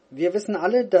 Wir wissen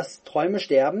alle, dass Träume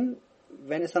sterben,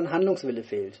 wenn es an Handlungswille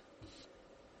fehlt.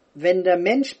 Wenn der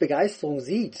Mensch Begeisterung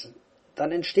sieht,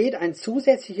 dann entsteht ein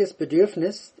zusätzliches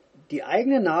Bedürfnis, die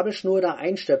eigene Nabelschnur da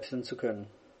einstöpseln zu können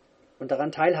und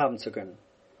daran teilhaben zu können.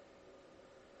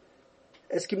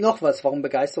 Es gibt noch was, warum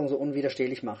Begeisterung so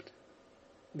unwiderstehlich macht.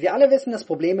 Wir alle wissen, dass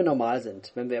Probleme normal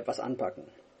sind, wenn wir etwas anpacken.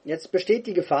 Jetzt besteht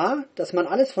die Gefahr, dass man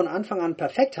alles von Anfang an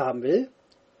perfekt haben will,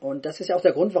 und das ist ja auch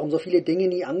der Grund, warum so viele Dinge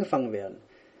nie angefangen werden.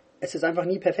 Es ist einfach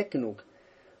nie perfekt genug.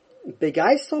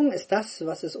 Begeisterung ist das,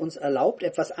 was es uns erlaubt,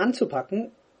 etwas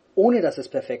anzupacken, ohne dass es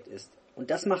perfekt ist.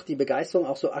 Und das macht die Begeisterung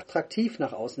auch so attraktiv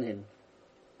nach außen hin.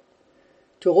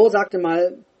 Thoreau sagte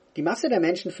mal, die Masse der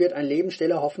Menschen führt ein Leben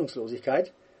stiller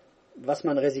Hoffnungslosigkeit. Was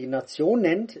man Resignation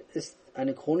nennt, ist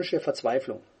eine chronische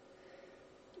Verzweiflung.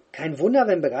 Kein Wunder,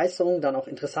 wenn Begeisterung dann auch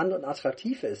interessant und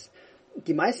attraktiv ist.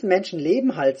 Die meisten Menschen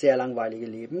leben halt sehr langweilige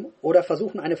Leben oder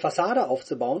versuchen eine Fassade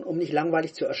aufzubauen, um nicht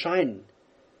langweilig zu erscheinen.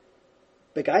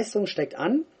 Begeisterung steckt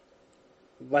an,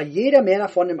 weil jeder mehr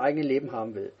davon im eigenen Leben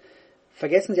haben will.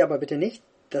 Vergessen Sie aber bitte nicht,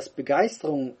 dass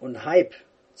Begeisterung und Hype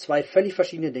zwei völlig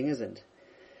verschiedene Dinge sind.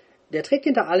 Der Trick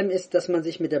hinter allem ist, dass man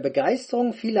sich mit der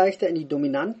Begeisterung viel leichter in die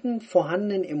dominanten,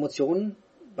 vorhandenen Emotionen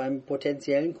beim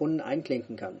potenziellen Kunden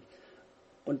einklinken kann.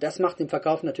 Und das macht den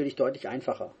Verkauf natürlich deutlich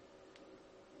einfacher.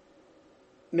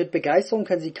 Mit Begeisterung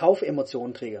können Sie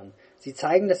Kaufemotionen triggern. Sie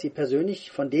zeigen, dass Sie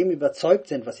persönlich von dem überzeugt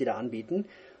sind, was Sie da anbieten.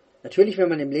 Natürlich will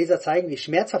man dem Leser zeigen, wie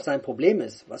schmerzhaft sein Problem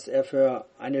ist, was er für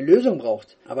eine Lösung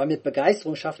braucht. Aber mit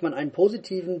Begeisterung schafft man einen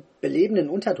positiven, belebenden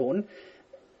Unterton.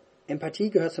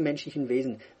 Empathie gehört zum menschlichen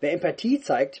Wesen. Wer Empathie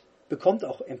zeigt, bekommt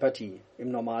auch Empathie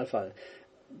im Normalfall.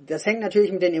 Das hängt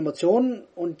natürlich mit den Emotionen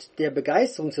und der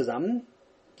Begeisterung zusammen,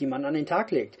 die man an den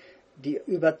Tag legt. Die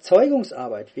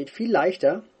Überzeugungsarbeit wird viel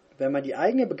leichter, wenn man die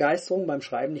eigene Begeisterung beim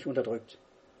Schreiben nicht unterdrückt.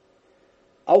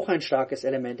 Auch ein starkes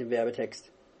Element im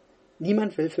Werbetext.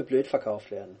 Niemand will für blöd verkauft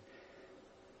werden.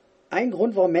 Ein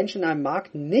Grund, warum Menschen in einem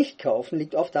Markt nicht kaufen,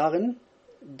 liegt oft darin,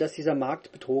 dass dieser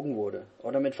Markt betrogen wurde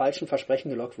oder mit falschen Versprechen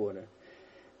gelockt wurde.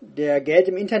 Der Geld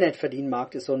im Internet verdienen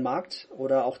Markt ist so ein Markt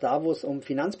oder auch da, wo es um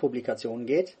Finanzpublikationen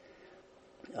geht.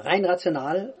 Rein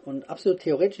rational und absolut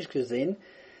theoretisch gesehen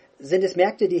sind es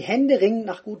Märkte, die händeringend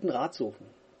nach guten Rat suchen.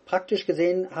 Praktisch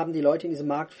gesehen haben die Leute in diesem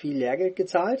Markt viel Lehrgeld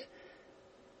gezahlt,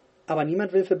 aber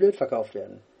niemand will für blöd verkauft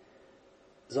werden.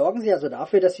 Sorgen Sie also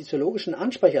dafür, dass Sie zur logischen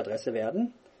Ansprechadresse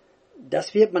werden.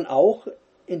 Das wird man auch,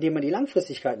 indem man die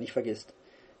Langfristigkeit nicht vergisst.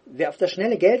 Wer auf das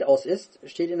schnelle Geld aus ist,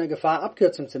 steht in der Gefahr,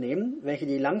 Abkürzungen zu nehmen, welche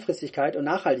die Langfristigkeit und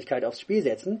Nachhaltigkeit aufs Spiel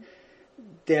setzen.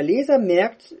 Der Leser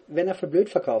merkt, wenn er für blöd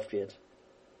verkauft wird.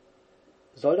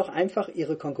 Soll doch einfach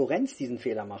Ihre Konkurrenz diesen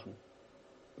Fehler machen.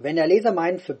 Wenn der Leser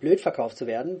meint, für blöd verkauft zu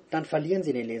werden, dann verlieren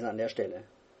Sie den Leser an der Stelle.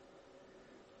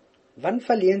 Wann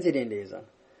verlieren Sie den Leser?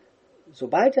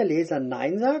 Sobald der Leser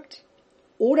Nein sagt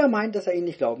oder meint, dass er Ihnen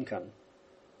nicht glauben kann.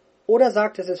 Oder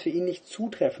sagt, dass es für ihn nicht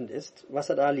zutreffend ist, was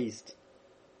er da liest.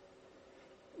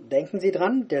 Denken Sie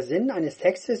dran, der Sinn eines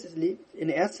Textes liegt in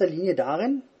erster Linie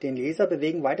darin, den Leser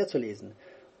bewegen, weiterzulesen,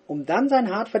 um dann sein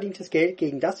hart verdientes Geld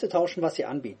gegen das zu tauschen, was Sie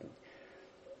anbieten.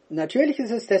 Natürlich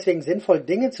ist es deswegen sinnvoll,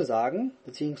 Dinge zu sagen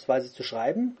bzw. zu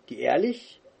schreiben, die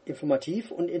ehrlich,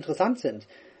 informativ und interessant sind.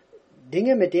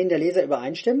 Dinge, mit denen der Leser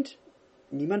übereinstimmt.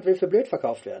 Niemand will für blöd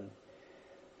verkauft werden.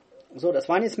 So, das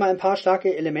waren jetzt mal ein paar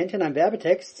starke Elemente in einem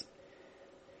Werbetext.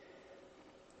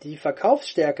 Die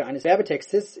Verkaufsstärke eines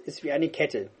Werbetextes ist wie eine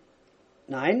Kette.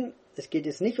 Nein, es geht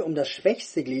jetzt nicht um das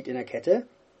schwächste Glied in der Kette,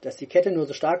 dass die Kette nur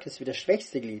so stark ist wie das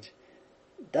schwächste Glied.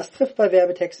 Das trifft bei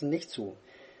Werbetexten nicht zu.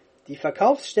 Die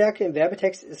Verkaufsstärke im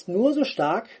Werbetext ist nur so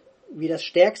stark wie das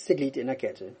stärkste Glied in der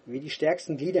Kette, wie die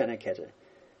stärksten Glieder in der Kette.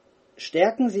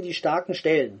 Stärken Sie die starken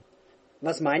Stellen.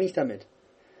 Was meine ich damit?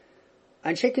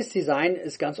 Ein schickes Design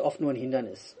ist ganz oft nur ein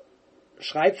Hindernis.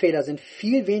 Schreibfehler sind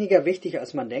viel weniger wichtig,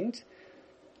 als man denkt.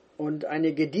 Und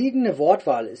eine gediegene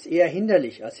Wortwahl ist eher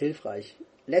hinderlich als hilfreich.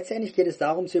 Letztendlich geht es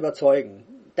darum zu überzeugen.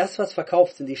 Das, was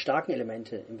verkauft, sind die starken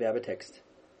Elemente im Werbetext.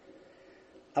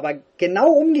 Aber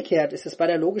genau umgekehrt ist es bei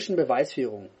der logischen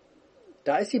Beweisführung.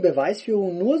 Da ist die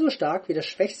Beweisführung nur so stark wie das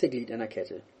schwächste Glied in der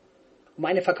Kette. Um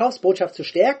eine Verkaufsbotschaft zu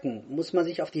stärken, muss man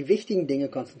sich auf die wichtigen Dinge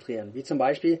konzentrieren, wie zum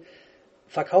Beispiel,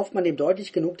 verkauft man dem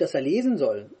deutlich genug, dass er lesen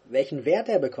soll, welchen Wert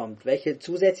er bekommt, welche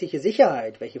zusätzliche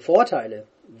Sicherheit, welche Vorteile,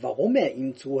 warum er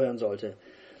ihm zuhören sollte,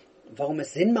 warum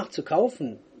es Sinn macht zu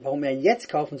kaufen, warum er jetzt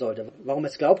kaufen sollte, warum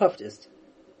es glaubhaft ist.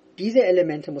 Diese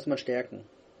Elemente muss man stärken.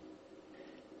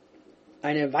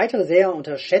 Eine weitere sehr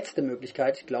unterschätzte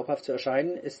Möglichkeit, glaubhaft zu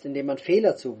erscheinen, ist, indem man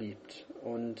Fehler zugibt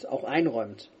und auch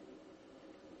einräumt.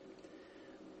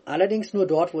 Allerdings nur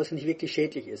dort, wo es nicht wirklich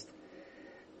schädlich ist.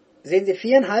 Sehen Sie,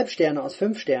 4,5 Sterne aus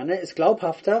 5 Sterne ist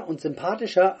glaubhafter und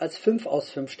sympathischer als 5 aus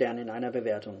 5 Sterne in einer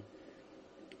Bewertung.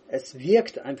 Es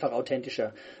wirkt einfach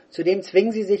authentischer. Zudem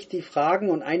zwingen Sie sich, die Fragen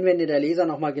und Einwände der Leser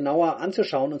nochmal genauer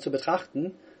anzuschauen und zu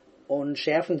betrachten und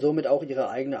schärfen somit auch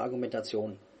Ihre eigene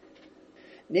Argumentation.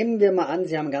 Nehmen wir mal an,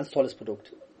 Sie haben ein ganz tolles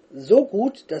Produkt. So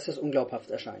gut, dass es unglaubhaft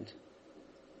erscheint.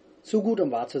 Zu gut, um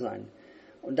wahr zu sein.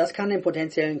 Und das kann den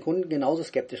potenziellen Kunden genauso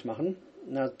skeptisch machen.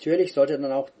 Natürlich sollte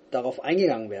dann auch darauf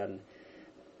eingegangen werden.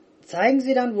 Zeigen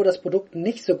Sie dann, wo das Produkt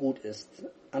nicht so gut ist.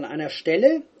 An einer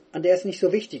Stelle, an der es nicht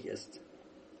so wichtig ist.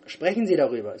 Sprechen Sie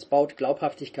darüber. Es baut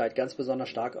Glaubhaftigkeit ganz besonders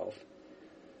stark auf.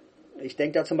 Ich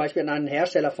denke da zum Beispiel an einen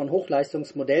Hersteller von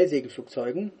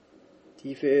Hochleistungs-Modellsegelflugzeugen,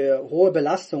 die für hohe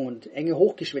Belastung und enge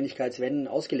Hochgeschwindigkeitswellen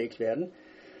ausgelegt werden.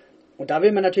 Und da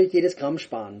will man natürlich jedes Gramm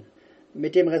sparen.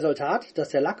 Mit dem Resultat, dass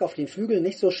der Lack auf den Flügeln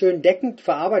nicht so schön deckend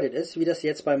verarbeitet ist, wie das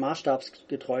jetzt bei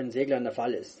maßstabsgetreuen Seglern der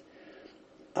Fall ist.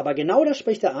 Aber genau das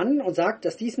spricht er an und sagt,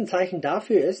 dass dies ein Zeichen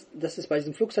dafür ist, dass es bei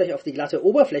diesem Flugzeug auf die glatte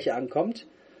Oberfläche ankommt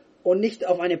und nicht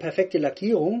auf eine perfekte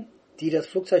Lackierung, die das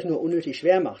Flugzeug nur unnötig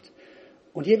schwer macht.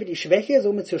 Und hier wird die Schwäche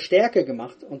somit zur Stärke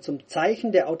gemacht und zum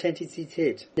Zeichen der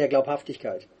Authentizität, der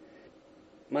Glaubhaftigkeit.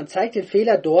 Man zeigt den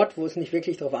Fehler dort, wo es nicht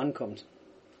wirklich drauf ankommt.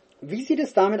 Wie sieht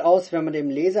es damit aus, wenn man dem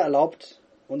Leser erlaubt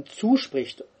und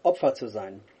zuspricht, Opfer zu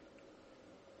sein?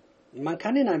 Man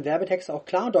kann in einem Werbetext auch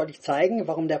klar und deutlich zeigen,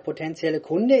 warum der potenzielle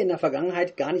Kunde in der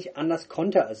Vergangenheit gar nicht anders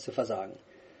konnte, als zu versagen.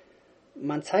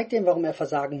 Man zeigt ihm, warum er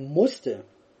versagen musste.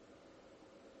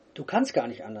 Du kannst gar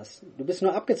nicht anders. Du bist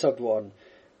nur abgezockt worden.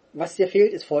 Was dir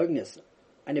fehlt, ist Folgendes.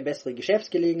 Eine bessere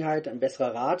Geschäftsgelegenheit, ein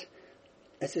besserer Rat.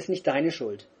 Es ist nicht deine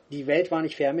Schuld. Die Welt war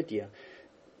nicht fair mit dir.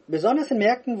 Besonders in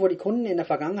Märkten, wo die Kunden in der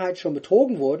Vergangenheit schon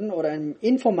betrogen wurden oder im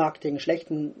Infomarketing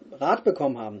schlechten Rat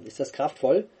bekommen haben, ist das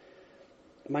kraftvoll.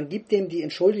 Man gibt dem die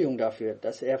Entschuldigung dafür,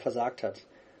 dass er versagt hat.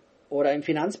 Oder im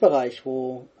Finanzbereich,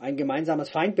 wo ein gemeinsames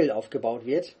Feindbild aufgebaut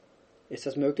wird, ist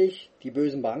das möglich. Die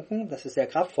bösen Banken, das ist sehr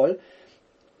kraftvoll.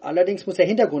 Allerdings muss der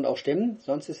Hintergrund auch stimmen,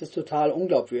 sonst ist es total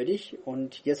unglaubwürdig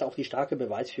und hier ist auch die starke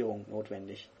Beweisführung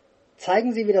notwendig.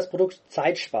 Zeigen Sie, wie das Produkt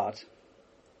Zeit spart.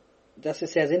 Das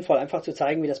ist sehr sinnvoll, einfach zu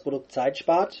zeigen, wie das Produkt Zeit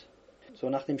spart,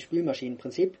 so nach dem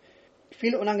Spülmaschinenprinzip.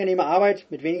 Viel unangenehme Arbeit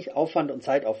mit wenig Aufwand und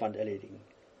Zeitaufwand erledigen.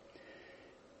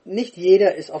 Nicht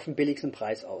jeder ist auf den billigsten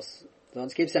Preis aus.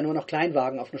 Sonst gäbe es ja nur noch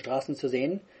Kleinwagen auf den Straßen zu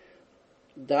sehen.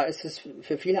 Da ist es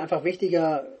für viele einfach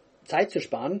wichtiger, Zeit zu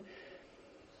sparen.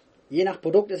 Je nach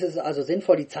Produkt ist es also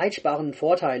sinnvoll, die zeitsparenden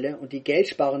Vorteile und die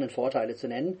geldsparenden Vorteile zu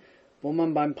nennen, wo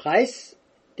man beim Preis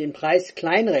den Preis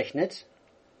klein rechnet,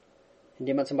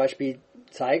 indem man zum Beispiel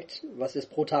zeigt, was es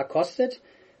pro Tag kostet,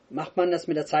 macht man das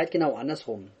mit der Zeit genau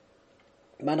andersrum.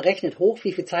 Man rechnet hoch,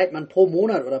 wie viel Zeit man pro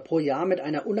Monat oder pro Jahr mit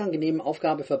einer unangenehmen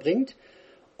Aufgabe verbringt,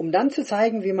 um dann zu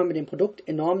zeigen, wie man mit dem Produkt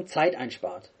enorm Zeit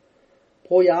einspart.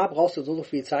 Pro Jahr brauchst du so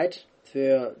viel Zeit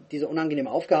für diese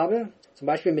unangenehme Aufgabe, zum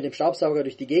Beispiel mit dem Staubsauger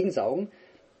durch die Gegend saugen.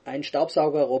 Ein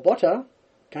Staubsaugerroboter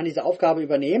kann diese Aufgabe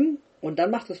übernehmen und dann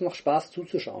macht es noch Spaß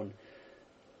zuzuschauen.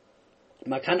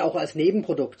 Man kann auch als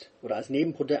Nebenprodukt oder als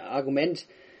Nebenargument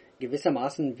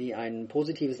gewissermaßen wie ein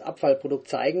positives Abfallprodukt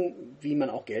zeigen, wie man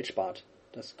auch Geld spart.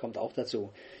 Das kommt auch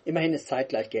dazu. Immerhin ist Zeit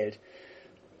gleich Geld.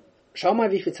 Schau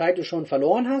mal, wie viel Zeit du schon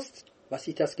verloren hast, was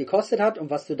sich das gekostet hat und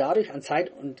was du dadurch an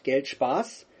Zeit und Geld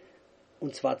sparst.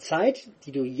 Und zwar Zeit,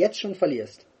 die du jetzt schon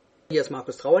verlierst. Hier ist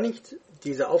Markus Trauernicht.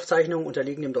 Diese Aufzeichnungen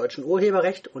unterliegen dem deutschen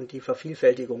Urheberrecht und die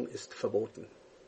Vervielfältigung ist verboten.